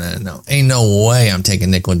 Ain't no way I'm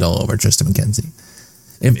taking Nick Lodolo over Tristan McKenzie.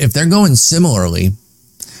 If they're going similarly,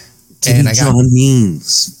 and I got John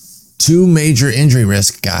Means, two major injury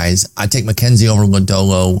risk guys, I take McKenzie over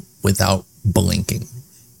Lodolo without blinking.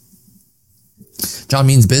 John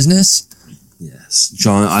Means business. Yes,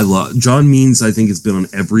 John Means. I think has been on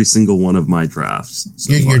every single one of my drafts.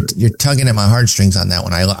 You're tugging at my heartstrings on that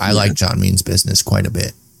one. I like John Means business quite a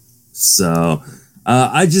bit. So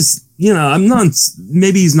I just I'm not.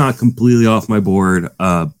 Maybe he's not completely off my board,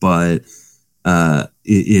 but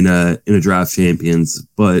in a draft champions.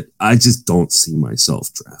 But I just don't see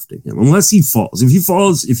myself drafting him unless he falls. If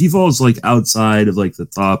he falls like outside of like the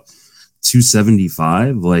top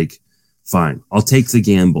 275, like fine, I'll take the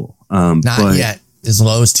gamble. Not yet. As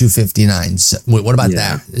low as 259. So, what about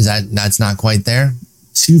that? That's not quite there?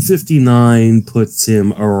 259 puts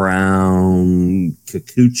him around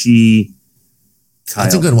Kikuchi. Kyle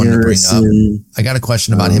That's a good one Harrison. to bring up. I got a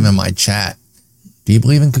question about him in my chat. Do you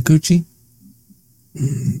believe in Kikuchi?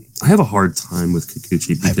 I have a hard time with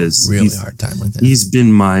Kikuchi because I have a really hard time with him. He's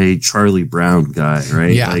been my Charlie Brown guy,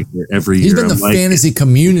 right? Yeah. Like every year. He's been the fantasy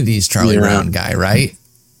community's Charlie Brown guy, right?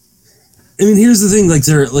 I mean, here's the thing. Like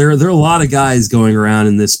there are a lot of guys going around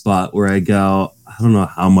in this spot where I go, I don't know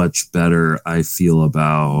how much better I feel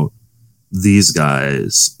about these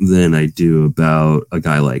guys than I do about a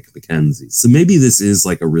guy like McKenzie. So maybe this is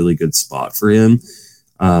like a really good spot for him.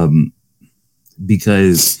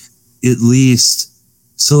 Because at least,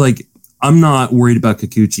 so like, I'm not worried about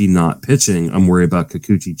Kikuchi not pitching. I'm worried about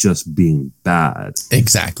Kikuchi just being bad.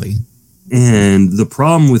 Exactly. And the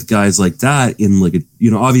problem with guys like that in like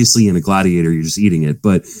obviously in a Gladiator, you're just eating it.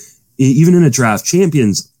 But even in a draft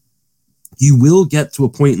champions, you will get to a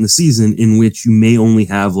point in the season in which you may only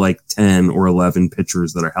have like 10 or 11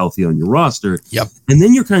 pitchers that are healthy on your roster. Yep. And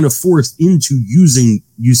then you're kind of forced into using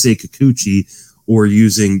Yusei Kikuchi or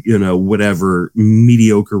using, whatever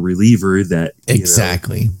mediocre reliever that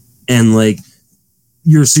exactly. And like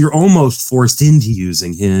you're almost forced into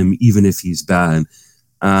using him even if he's bad.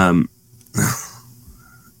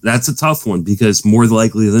 That's a tough one because more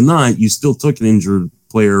likely than not, you still took an injured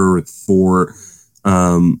player for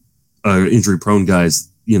injury prone guys,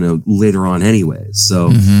 later on anyway. So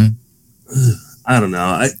I don't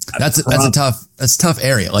know. That's a tough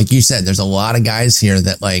area. Like you said, there's a lot of guys here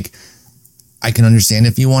that like I can understand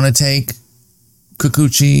if you want to take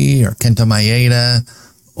Kikuchi or Kenta Maeda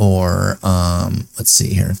or let's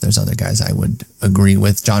see here if there's other guys I would agree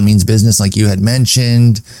with. John Means Business, like you had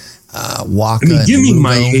mentioned. Waka. Give me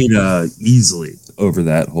Maeda easily over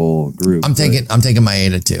that whole group. I'm taking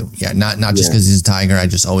Maeda too. Yeah, not just because he's a Tiger. I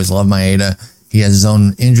just always love Maeda. He has his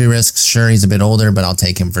own injury risks. Sure, he's a bit older, but I'll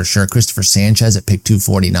take him for sure. Christopher Sanchez at pick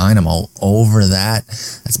 249. I'm all over that.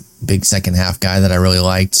 That's a big second half guy that I really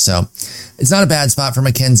liked. So it's not a bad spot for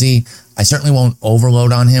McKenzie. I certainly won't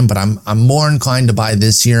overload on him, but I'm more inclined to buy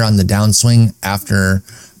this year on the downswing after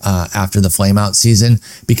the flameout season,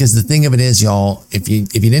 because the thing of it is, y'all, if you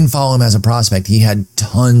didn't follow him as a prospect, he had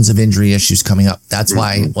tons of injury issues coming up. That's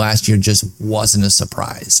why last year just wasn't a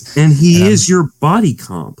surprise. And he is your body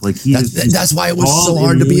comp. Like that's why it was so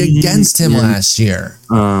hard to be against him last year.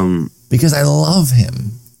 Because I love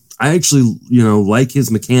him. I actually, like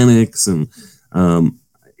his mechanics, and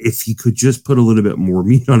if he could just put a little bit more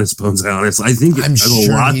meat on his bones, I think it has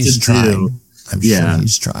a lot to do. I'm sure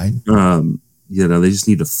he's tried. They just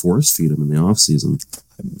need to force feed him in the off season.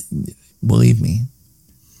 Believe me,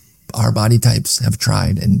 our body types have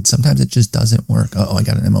tried, and sometimes it just doesn't work. Oh, I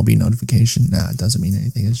got an MLB notification. Nah, it doesn't mean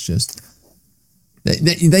anything. It's just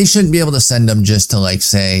they shouldn't be able to send them just to like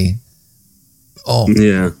say,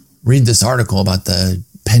 read this article about the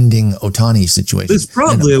pending Ohtani situation. There's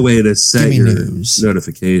probably a way to set your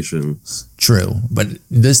notifications. True. But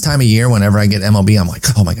this time of year, whenever I get MLB, I'm like,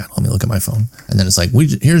 oh my God, let me look at my phone. And then it's like,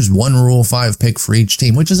 here's one Rule 5 pick for each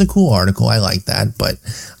team, which is a cool article. I like that, but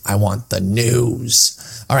I want the news.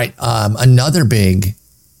 All right. Another big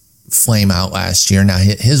flame out last year. Now,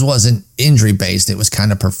 his wasn't injury based. It was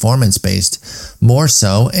kind of performance based more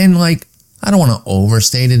so. And like, I don't want to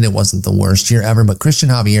overstate it. It wasn't the worst year ever, but Christian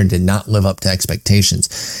Javier did not live up to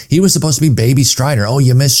expectations. He was supposed to be baby Strider. Oh,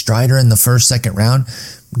 you missed Strider in the first, second round.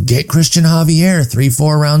 Get Christian Javier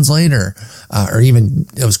 3-4 rounds later. Or even,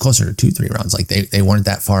 it was closer to 2-3 rounds. Like they weren't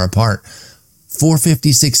that far apart.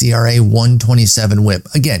 4.56 ERA, 127 whip.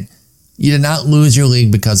 Again, you did not lose your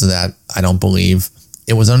league because of that, I don't believe.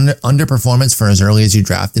 It was underperformance for as early as you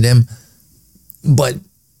drafted him. But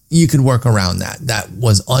you could work around that. That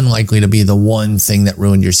was unlikely to be the one thing that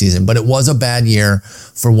ruined your season, but it was a bad year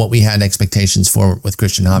for what we had expectations for with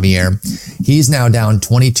Christian Javier. He's now down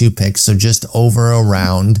 22 picks, so just over a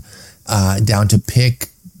round, down to pick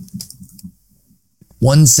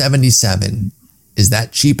 177. Is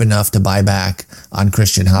that cheap enough to buy back on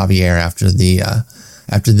Christian Javier after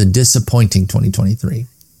the disappointing 2023?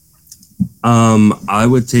 I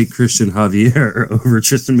would take Christian Javier over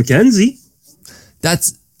Tristan McKenzie.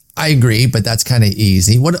 I agree, but that's kind of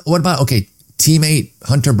easy. What about, teammate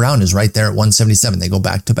Hunter Brown is right there at 177. They go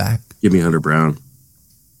back to back. Give me Hunter Brown.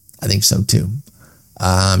 I think so too.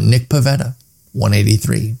 Nick Pivetta,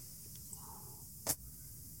 183.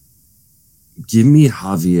 Give me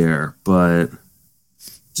Javier, but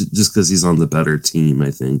just because he's on the better team,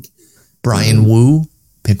 I think. Brian Wu,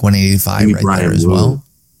 pick 185 right Brian there as well.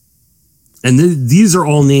 And these are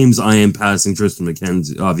all names I am passing Tristan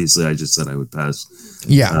McKenzie. Obviously, I just said I would pass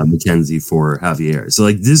McKenzie for Javier. So,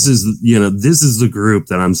 like, this is the group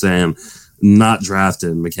that I'm saying not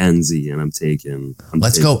drafted McKenzie, and I'm taking.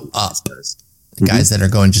 Let's go up. Guys that are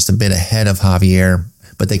going just a bit ahead of Javier,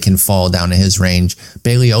 but they can fall down to his range.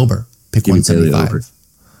 Bailey Ober, pick 175.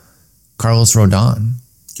 Carlos Rodon.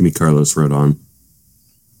 Give me Carlos Rodon.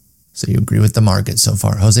 So you agree with the market so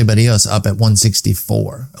far. Jose Barrios up at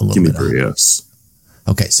 164. Give me Barrios.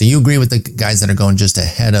 Okay, so you agree with the guys that are going just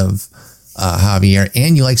ahead of Javier,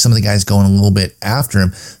 and you like some of the guys going a little bit after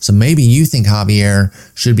him. So maybe you think Javier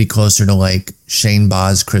should be closer to like Shane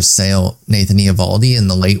Baz, Chris Sale, Nathan Eovaldi in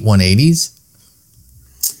the late 180s?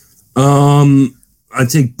 I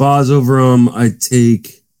take Baz over him. I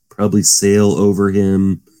take probably Sale over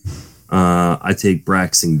him. I take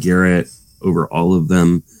Braxton Garrett over all of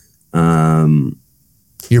them.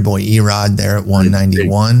 Your boy Erod there at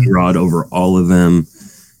 191. Erod over all of them.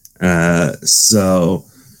 So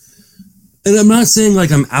And I'm not saying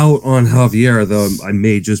like I'm out on Javier, though I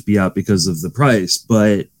may just be out because of the price,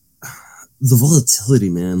 but the volatility,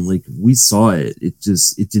 man, like we saw it.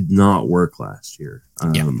 It did not work last year.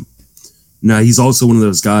 Now he's also one of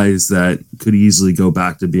those guys that could easily go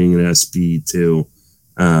back to being an SP too,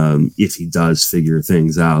 if he does figure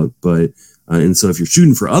things out. But and so if you're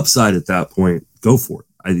shooting for upside at that point, go for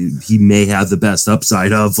it. He may have the best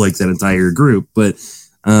upside of like that entire group, but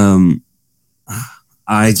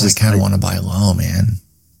I kind of want to buy low, man.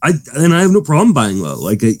 I have no problem buying low.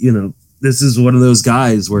 Like, this is one of those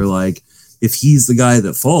guys where like, if he's the guy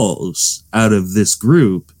that falls out of this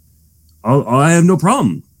group, I have no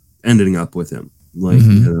problem ending up with him. Like,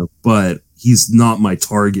 but he's not my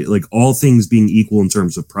target. Like all things being equal in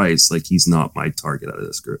terms of price, like he's not my target out of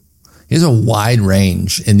this group. He has a wide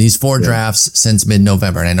range in these 4 drafts since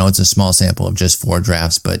mid-November. And I know it's a small sample of just 4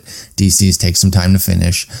 drafts, but DC's take some time to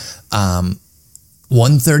finish.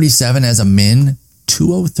 137 as a min,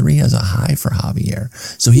 203 as a high for Javier.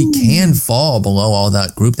 So he can fall below all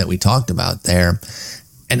that group that we talked about there.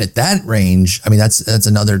 And at that range, I mean, that's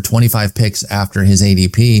another 25 picks after his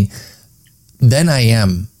ADP. Then I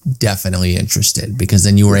am definitely interested because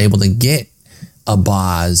then you were able to get a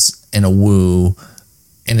Boz and a Wu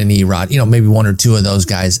and an Erod, maybe 1 or 2 of those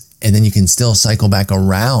guys. And then you can still cycle back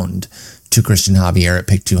around to Christian Javier at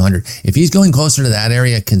pick 200. If he's going closer to that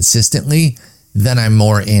area consistently, then I'm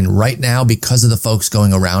more in. Right now, because of the folks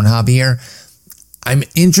going around Javier, I'm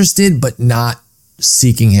interested, but not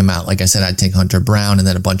seeking him out. Like I said, I'd take Hunter Brown and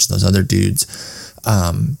then a bunch of those other dudes,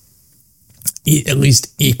 at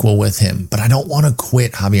least equal with him. But I don't want to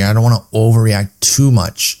quit Javier. I don't want to overreact too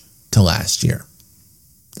much to last year.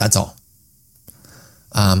 That's all.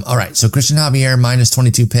 All right, so Christian Javier, minus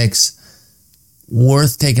 22 picks.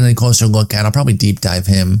 Worth taking a closer look at. I'll probably deep dive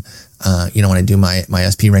him, when I do my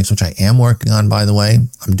SP ranks, which I am working on, by the way. I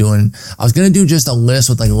was going to do just a list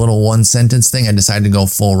with like a little 1-sentence thing. I decided to go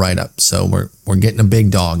full write-up. So we're getting a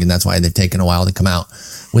big dog, and that's why they've taken a while to come out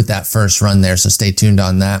with that first run there. So stay tuned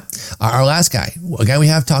on that. Our last guy, a guy we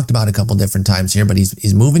have talked about a couple different times here, but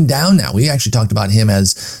he's moving down now. We actually talked about him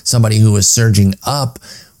as somebody who was surging up.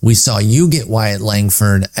 We saw you get Wyatt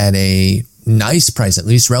Langford at a nice price, at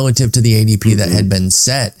least relative to the ADP that had been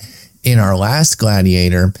set in our last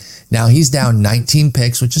Gladiator. Now he's down 19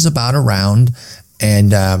 picks, which is about a round.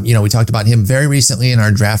 And, we talked about him very recently in our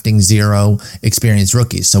drafting 0 experienced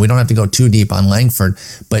rookies. So we don't have to go too deep on Langford,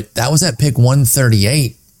 but that was at pick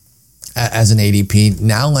 138 as an ADP.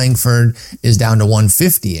 Now Langford is down to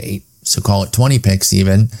 158. So call it 20 picks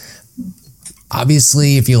even.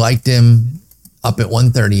 Obviously, if you liked him up at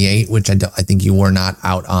 138, which I think you were not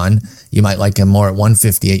out on, you might like him more at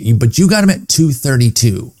 158, but you got him at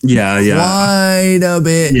 232. Yeah. Quite a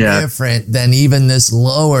bit different than even this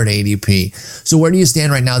lowered ADP. So where do you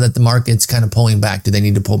stand right now that the market's kind of pulling back? Do they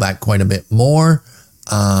need to pull back quite a bit more?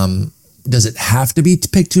 Does it have to be to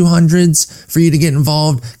pick 200s for you to get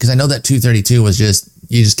involved? Because I know that 232 was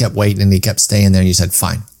you just kept waiting and he kept staying there and you said,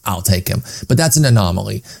 fine, I'll take him. But that's an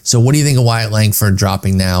anomaly. So what do you think of Wyatt Langford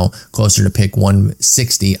dropping now closer to pick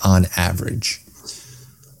 160 on average?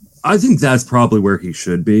 I think that's probably where he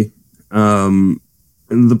should be. And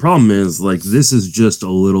the problem is, like, this is just a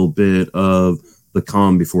little bit of the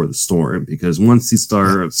calm before the storm, because once he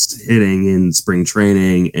starts hitting in spring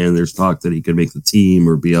training and there's talk that he could make the team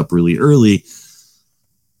or be up really early,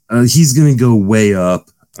 he's going to go way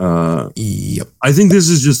up. Yep. I think this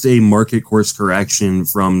is just a market course correction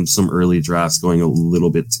from some early drafts going a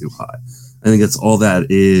little bit too high. I think that's all that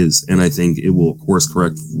is, and I think it will course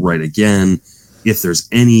correct right again if there's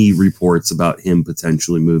any reports about him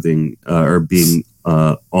potentially moving or being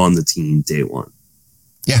on the team day one.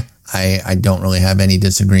 Yeah, I don't really have any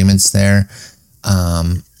disagreements there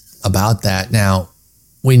about that. Now,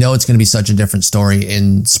 we know it's going to be such a different story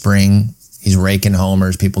in spring. He's raking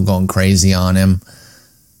homers, people going crazy on him.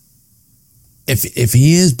 If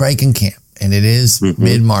he is breaking camp and it is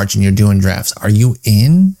mid-March and you're doing drafts, are you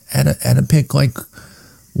in at a pick like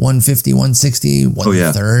 150, 160,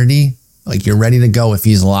 130? Yeah. Like you're ready to go if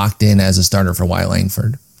he's locked in as a starter for Wyatt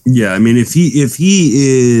Langford. Yeah, I mean, if he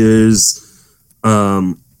is,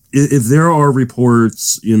 if there are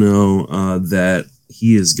reports, that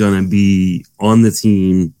he is going to be on the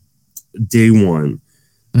team day one,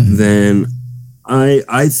 then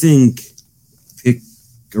I think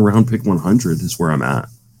around pick 100 is where I'm at.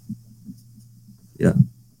 Yeah.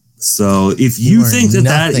 So if you think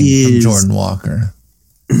that is Jordan Walker,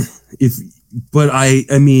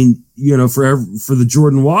 I mean, for the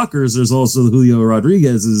Jordan Walkers, there's also the Julio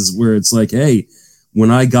Rodriguez's where it's like, hey,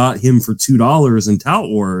 when I got him for $2 in Tout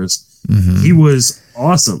Wars, he was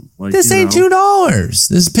awesome. Like, this ain't $2.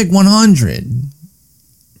 This is pick 100.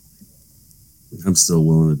 I'm still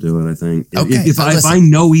willing to do it. I think Okay, if I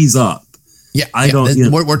know he's up. Yeah, I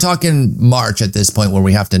don't. We're talking March at this point where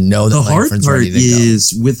we have to know that the hard Langford's part ready to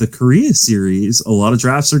is with the Korea series. A lot of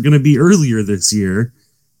drafts are going to be earlier this year,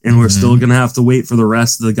 and we're still going to have to wait for the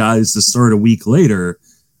rest of the guys to start a week later.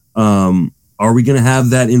 Are we going to have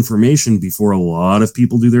that information before a lot of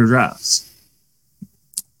people do their drafts?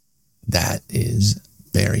 That is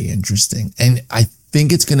very interesting, and I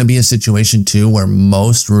think it's going to be a situation too where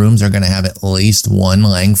most rooms are going to have at least one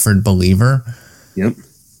Langford believer. Yep.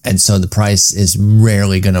 And so the price is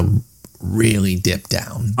rarely going to really dip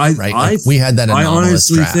down, right? We had that anomalous I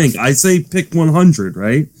honestly draft. think, I say pick 100,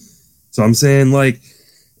 right? So I'm saying like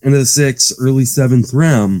end of the 6th, early 7th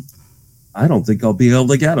round, I don't think I'll be able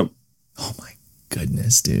to get him. Oh my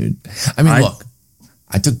goodness, dude. I mean, look,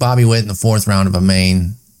 I took Bobby Witt in the 4th round of a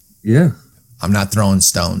main. Yeah. I'm not throwing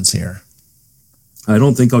stones here. I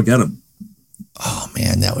don't think I'll get him. Oh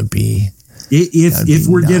man, that would be... If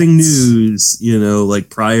we're nuts. getting news, like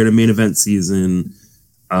prior to main event season,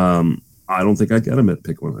 I don't think I'd get him at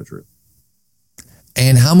pick 100.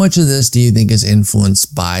 And how much of this do you think is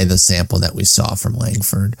influenced by the sample that we saw from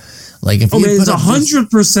Langford? Like, if it's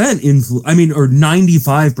 100% influence. I mean, or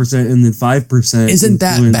 95%, and then 5%. Isn't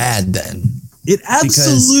that influence. bad then? It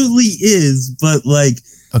absolutely is, but like,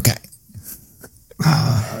 okay.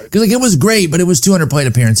 Because like it was great, but it was 200 plate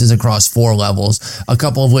appearances across 4 levels, a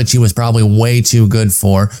couple of which he was probably way too good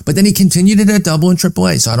for. But then he continued it at double and triple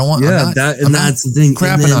A. So I don't want. Yeah, that's the thing.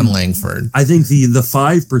 Crapping on Langford. I think the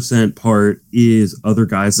 5% part is other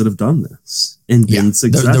guys that have done this and been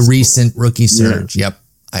successful. The recent rookie surge. Yeah.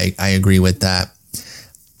 Yep, I agree with that.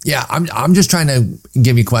 Yeah, I'm just trying to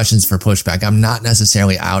give you questions for pushback. I'm not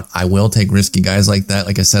necessarily out. I will take risky guys like that.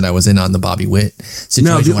 Like I said, I was in on the Bobby Witt situation.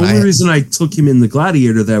 No, the only reason I took him in the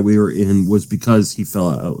Gladiator that we were in was because he fell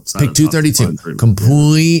outside. Pick 232.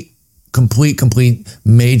 Complete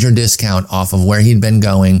major discount off of where he'd been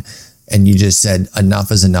going. And you just said, enough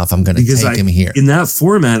is enough. I'm going to take him here. In that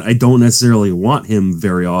format, I don't necessarily want him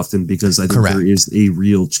very often because I think there is a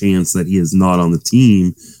real chance that he is not on the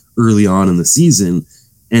team early on in the season.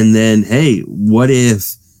 And then, hey, what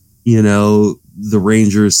if, the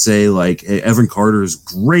Rangers say like, hey, Evan Carter is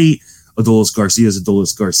great. Adolis Garcia is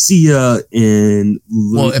Adolis Garcia. And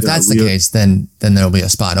if that's the case, then there'll be a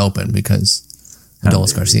spot open because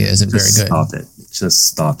Adolis Garcia isn't very good. Stop it. Just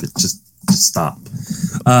stop it. Just stop.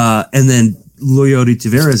 And then Leody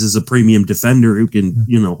Taveras is a premium defender who can,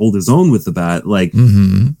 hold his own with the bat. Like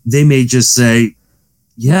they may just say,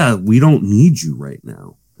 yeah, we don't need you right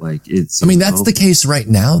now. Like it's. I mean, that's the case right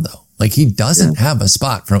now, though. Like he doesn't have a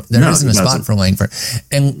spot for. There isn't a spot for Langford,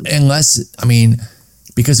 and unless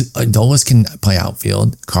because Adolis can play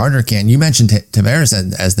outfield, Carter can. You mentioned Taveras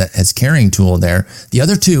as carrying tool there. The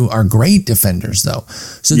other two are great defenders, though.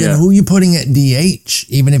 So then, who are you putting at DH?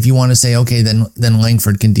 Even if you want to say, okay, then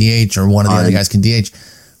Langford can DH or one of the other guys can DH.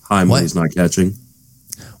 When he's not catching.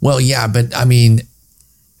 Well, yeah, but I mean,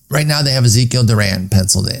 right now they have Ezekiel Duran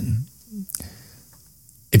penciled in.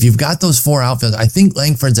 If you've got those 4 outfielders, I think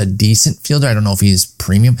Langford's a decent fielder. I don't know if he's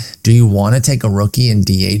premium. Do you want to take a rookie and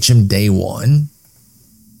DH him day one?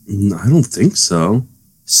 I don't think so.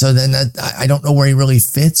 So then I don't know where he really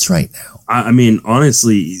fits right now. I mean,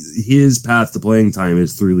 honestly, his path to playing time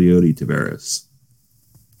is through Leody Taveras.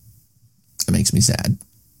 It makes me sad.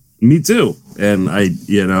 Me too. And I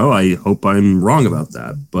hope I'm wrong about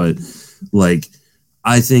that. But like,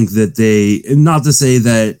 I think that not to say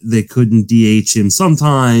that they couldn't DH him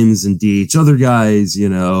sometimes and DH other guys,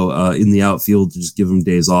 in the outfield to just give him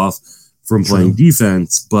days off from playing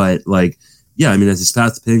defense. But like, yeah, I mean, his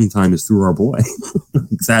path to playing time is through our boy.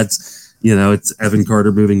 That's, it's Evan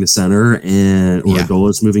Carter moving to center or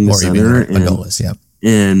Adolis moving to center. Adolis,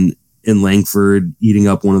 and Langford eating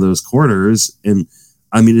up one of those corners. And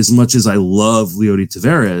I mean, as much as I love Leody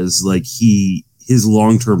Taveras, like his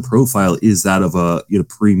long-term profile is that of a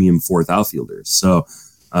premium 4th outfielder. So,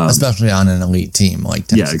 especially on an elite team like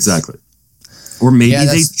Texas. Yeah, exactly. Or maybe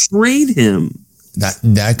they trade him.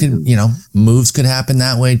 That could, moves could happen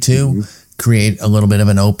that way too. Create a little bit of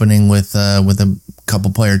an opening with a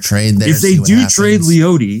couple player trade there. If they do trade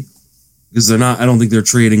Leody, because I don't think they're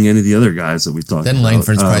trading any of the other guys that we talked about. Then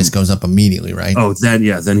Langford's price goes up immediately, right? Oh, then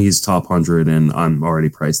he's top 100 and I'm already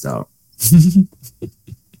priced out.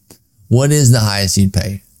 What is the highest you'd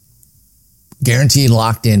pay? Guaranteed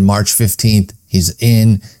locked in March 15th. He's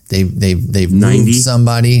in. They've 90? Moved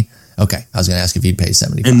somebody. Okay. I was going to ask if you'd pay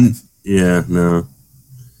 75. No.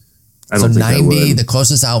 I don't think 90, the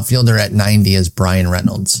closest outfielder at 90 is Brian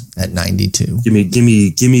Reynolds at 92. Give me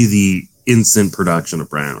the instant production of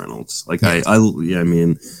Brian Reynolds. Like I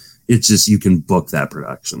mean, it's just, you can book that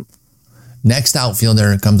production. Next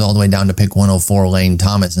outfielder comes all the way down to pick 104, Lane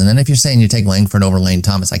Thomas. And then if you're saying you take Langford over Lane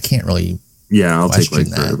Thomas, I can't really I'll take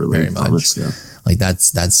question Langford that over very Lane much. Thomas. Yeah. Like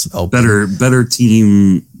that's open. Better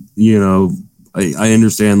team, you know. I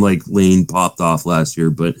understand like Lane popped off last year,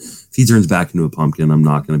 but if he turns back into a pumpkin, I'm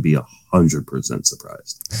not going to be 100%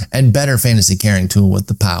 surprised. And better fantasy carrying tool with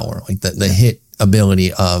the power, like the hit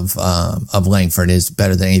ability of Langford is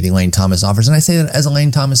better than anything Lane Thomas offers. And I say that as a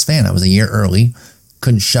Lane Thomas fan. I was a year early,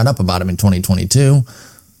 couldn't shut up about him in 2022.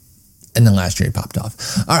 And then last year he popped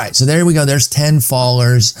off. All right, so there we go. There's 10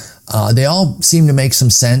 fallers. They all seem to make some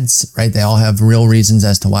sense, right? They all have real reasons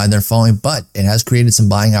as to why they're falling, but it has created some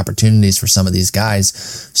buying opportunities for some of these guys.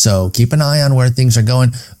 So keep an eye on where things are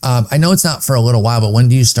going. I know it's not for a little while, but when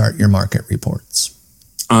do you start your market reports?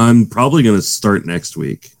 I'm probably going to start next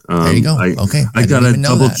week. There you go. Okay. I got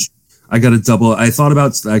to double. I thought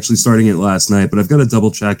about actually starting it last night, but I've got to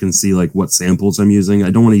double check and see like what samples I'm using.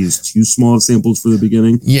 I don't want to use too small of samples for the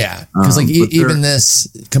beginning. Yeah, because even this,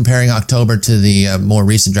 comparing October to the more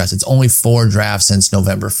recent drafts, it's only 4 drafts since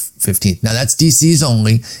November 15th. Now that's DC's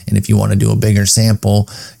only, and if you want to do a bigger sample,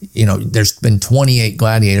 you know, there's been 28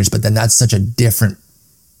 Gladiators, but then that's such a different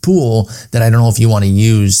pool that I don't know if you want to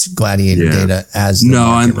use Gladiator data as the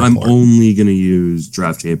I'm only going to use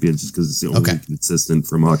Draft Champions just because it's the only consistent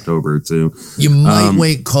from October to. You might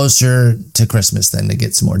wait closer to Christmas then to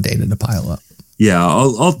get some more data to pile up. Yeah,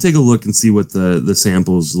 I'll take a look and see what the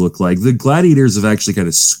samples look like. The Gladiators have actually kind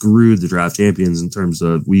of screwed the Draft Champions in terms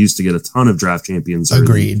of, we used to get a ton of Draft Champions early.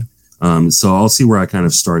 Agreed. So I'll see where I kind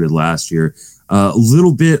of started last year. A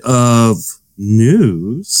little bit of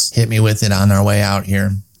news. Hit me with it on our way out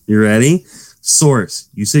here. You ready? Source: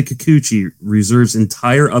 Yusei Kikuchi reserves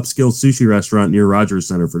entire upscale sushi restaurant near Rogers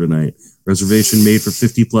Center for tonight. Reservation made for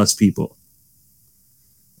 50 plus people.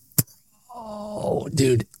 Oh,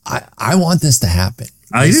 dude, I want this to happen.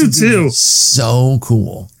 I do too. So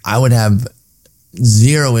cool. I would have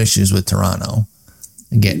 0 issues with Toronto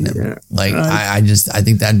getting him. Yeah. Like I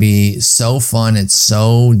think that'd be so fun. It's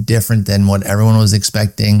so different than what everyone was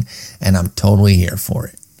expecting, and I'm totally here for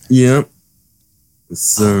it. Yeah.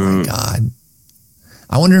 So, oh my God.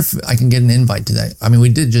 I wonder if I can get an invite to that. I mean, we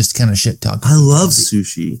did just kind of shit talk. I love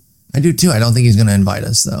sushi. I do too. I don't think he's going to invite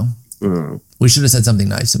us though. We should have said something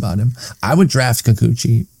nice about him. I would draft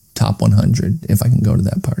Kikuchi top 100 if I can go to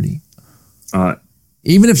that party.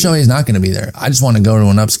 Even if Shohei's not going to be there, I just want to go to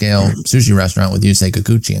an upscale sushi restaurant with Yusei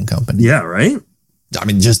Kikuchi and company. Yeah, right? I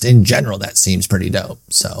mean, just in general, that seems pretty dope.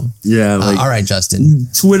 So, yeah. All right, Justin.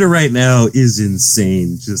 Twitter right now is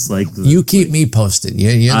insane. Just like you keep me posted.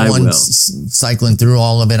 You're the one cycling through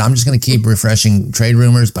all of it. I'm just going to keep refreshing trade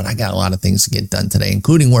rumors, but I got a lot of things to get done today,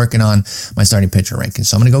 including working on my starting pitcher ranking.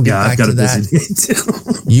 So I'm going to go get back to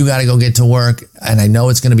that. You got to go get to work. And I know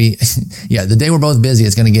it's going to be, the day we're both busy,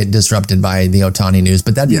 it's going to get disrupted by the Ohtani news,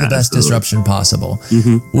 but that'd be the best disruption possible.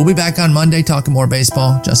 Mm-hmm. We'll be back on Monday talking more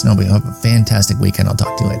baseball. Justin, I hope you have a fantastic weekend. I'll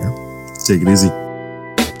talk to you later. Take it easy.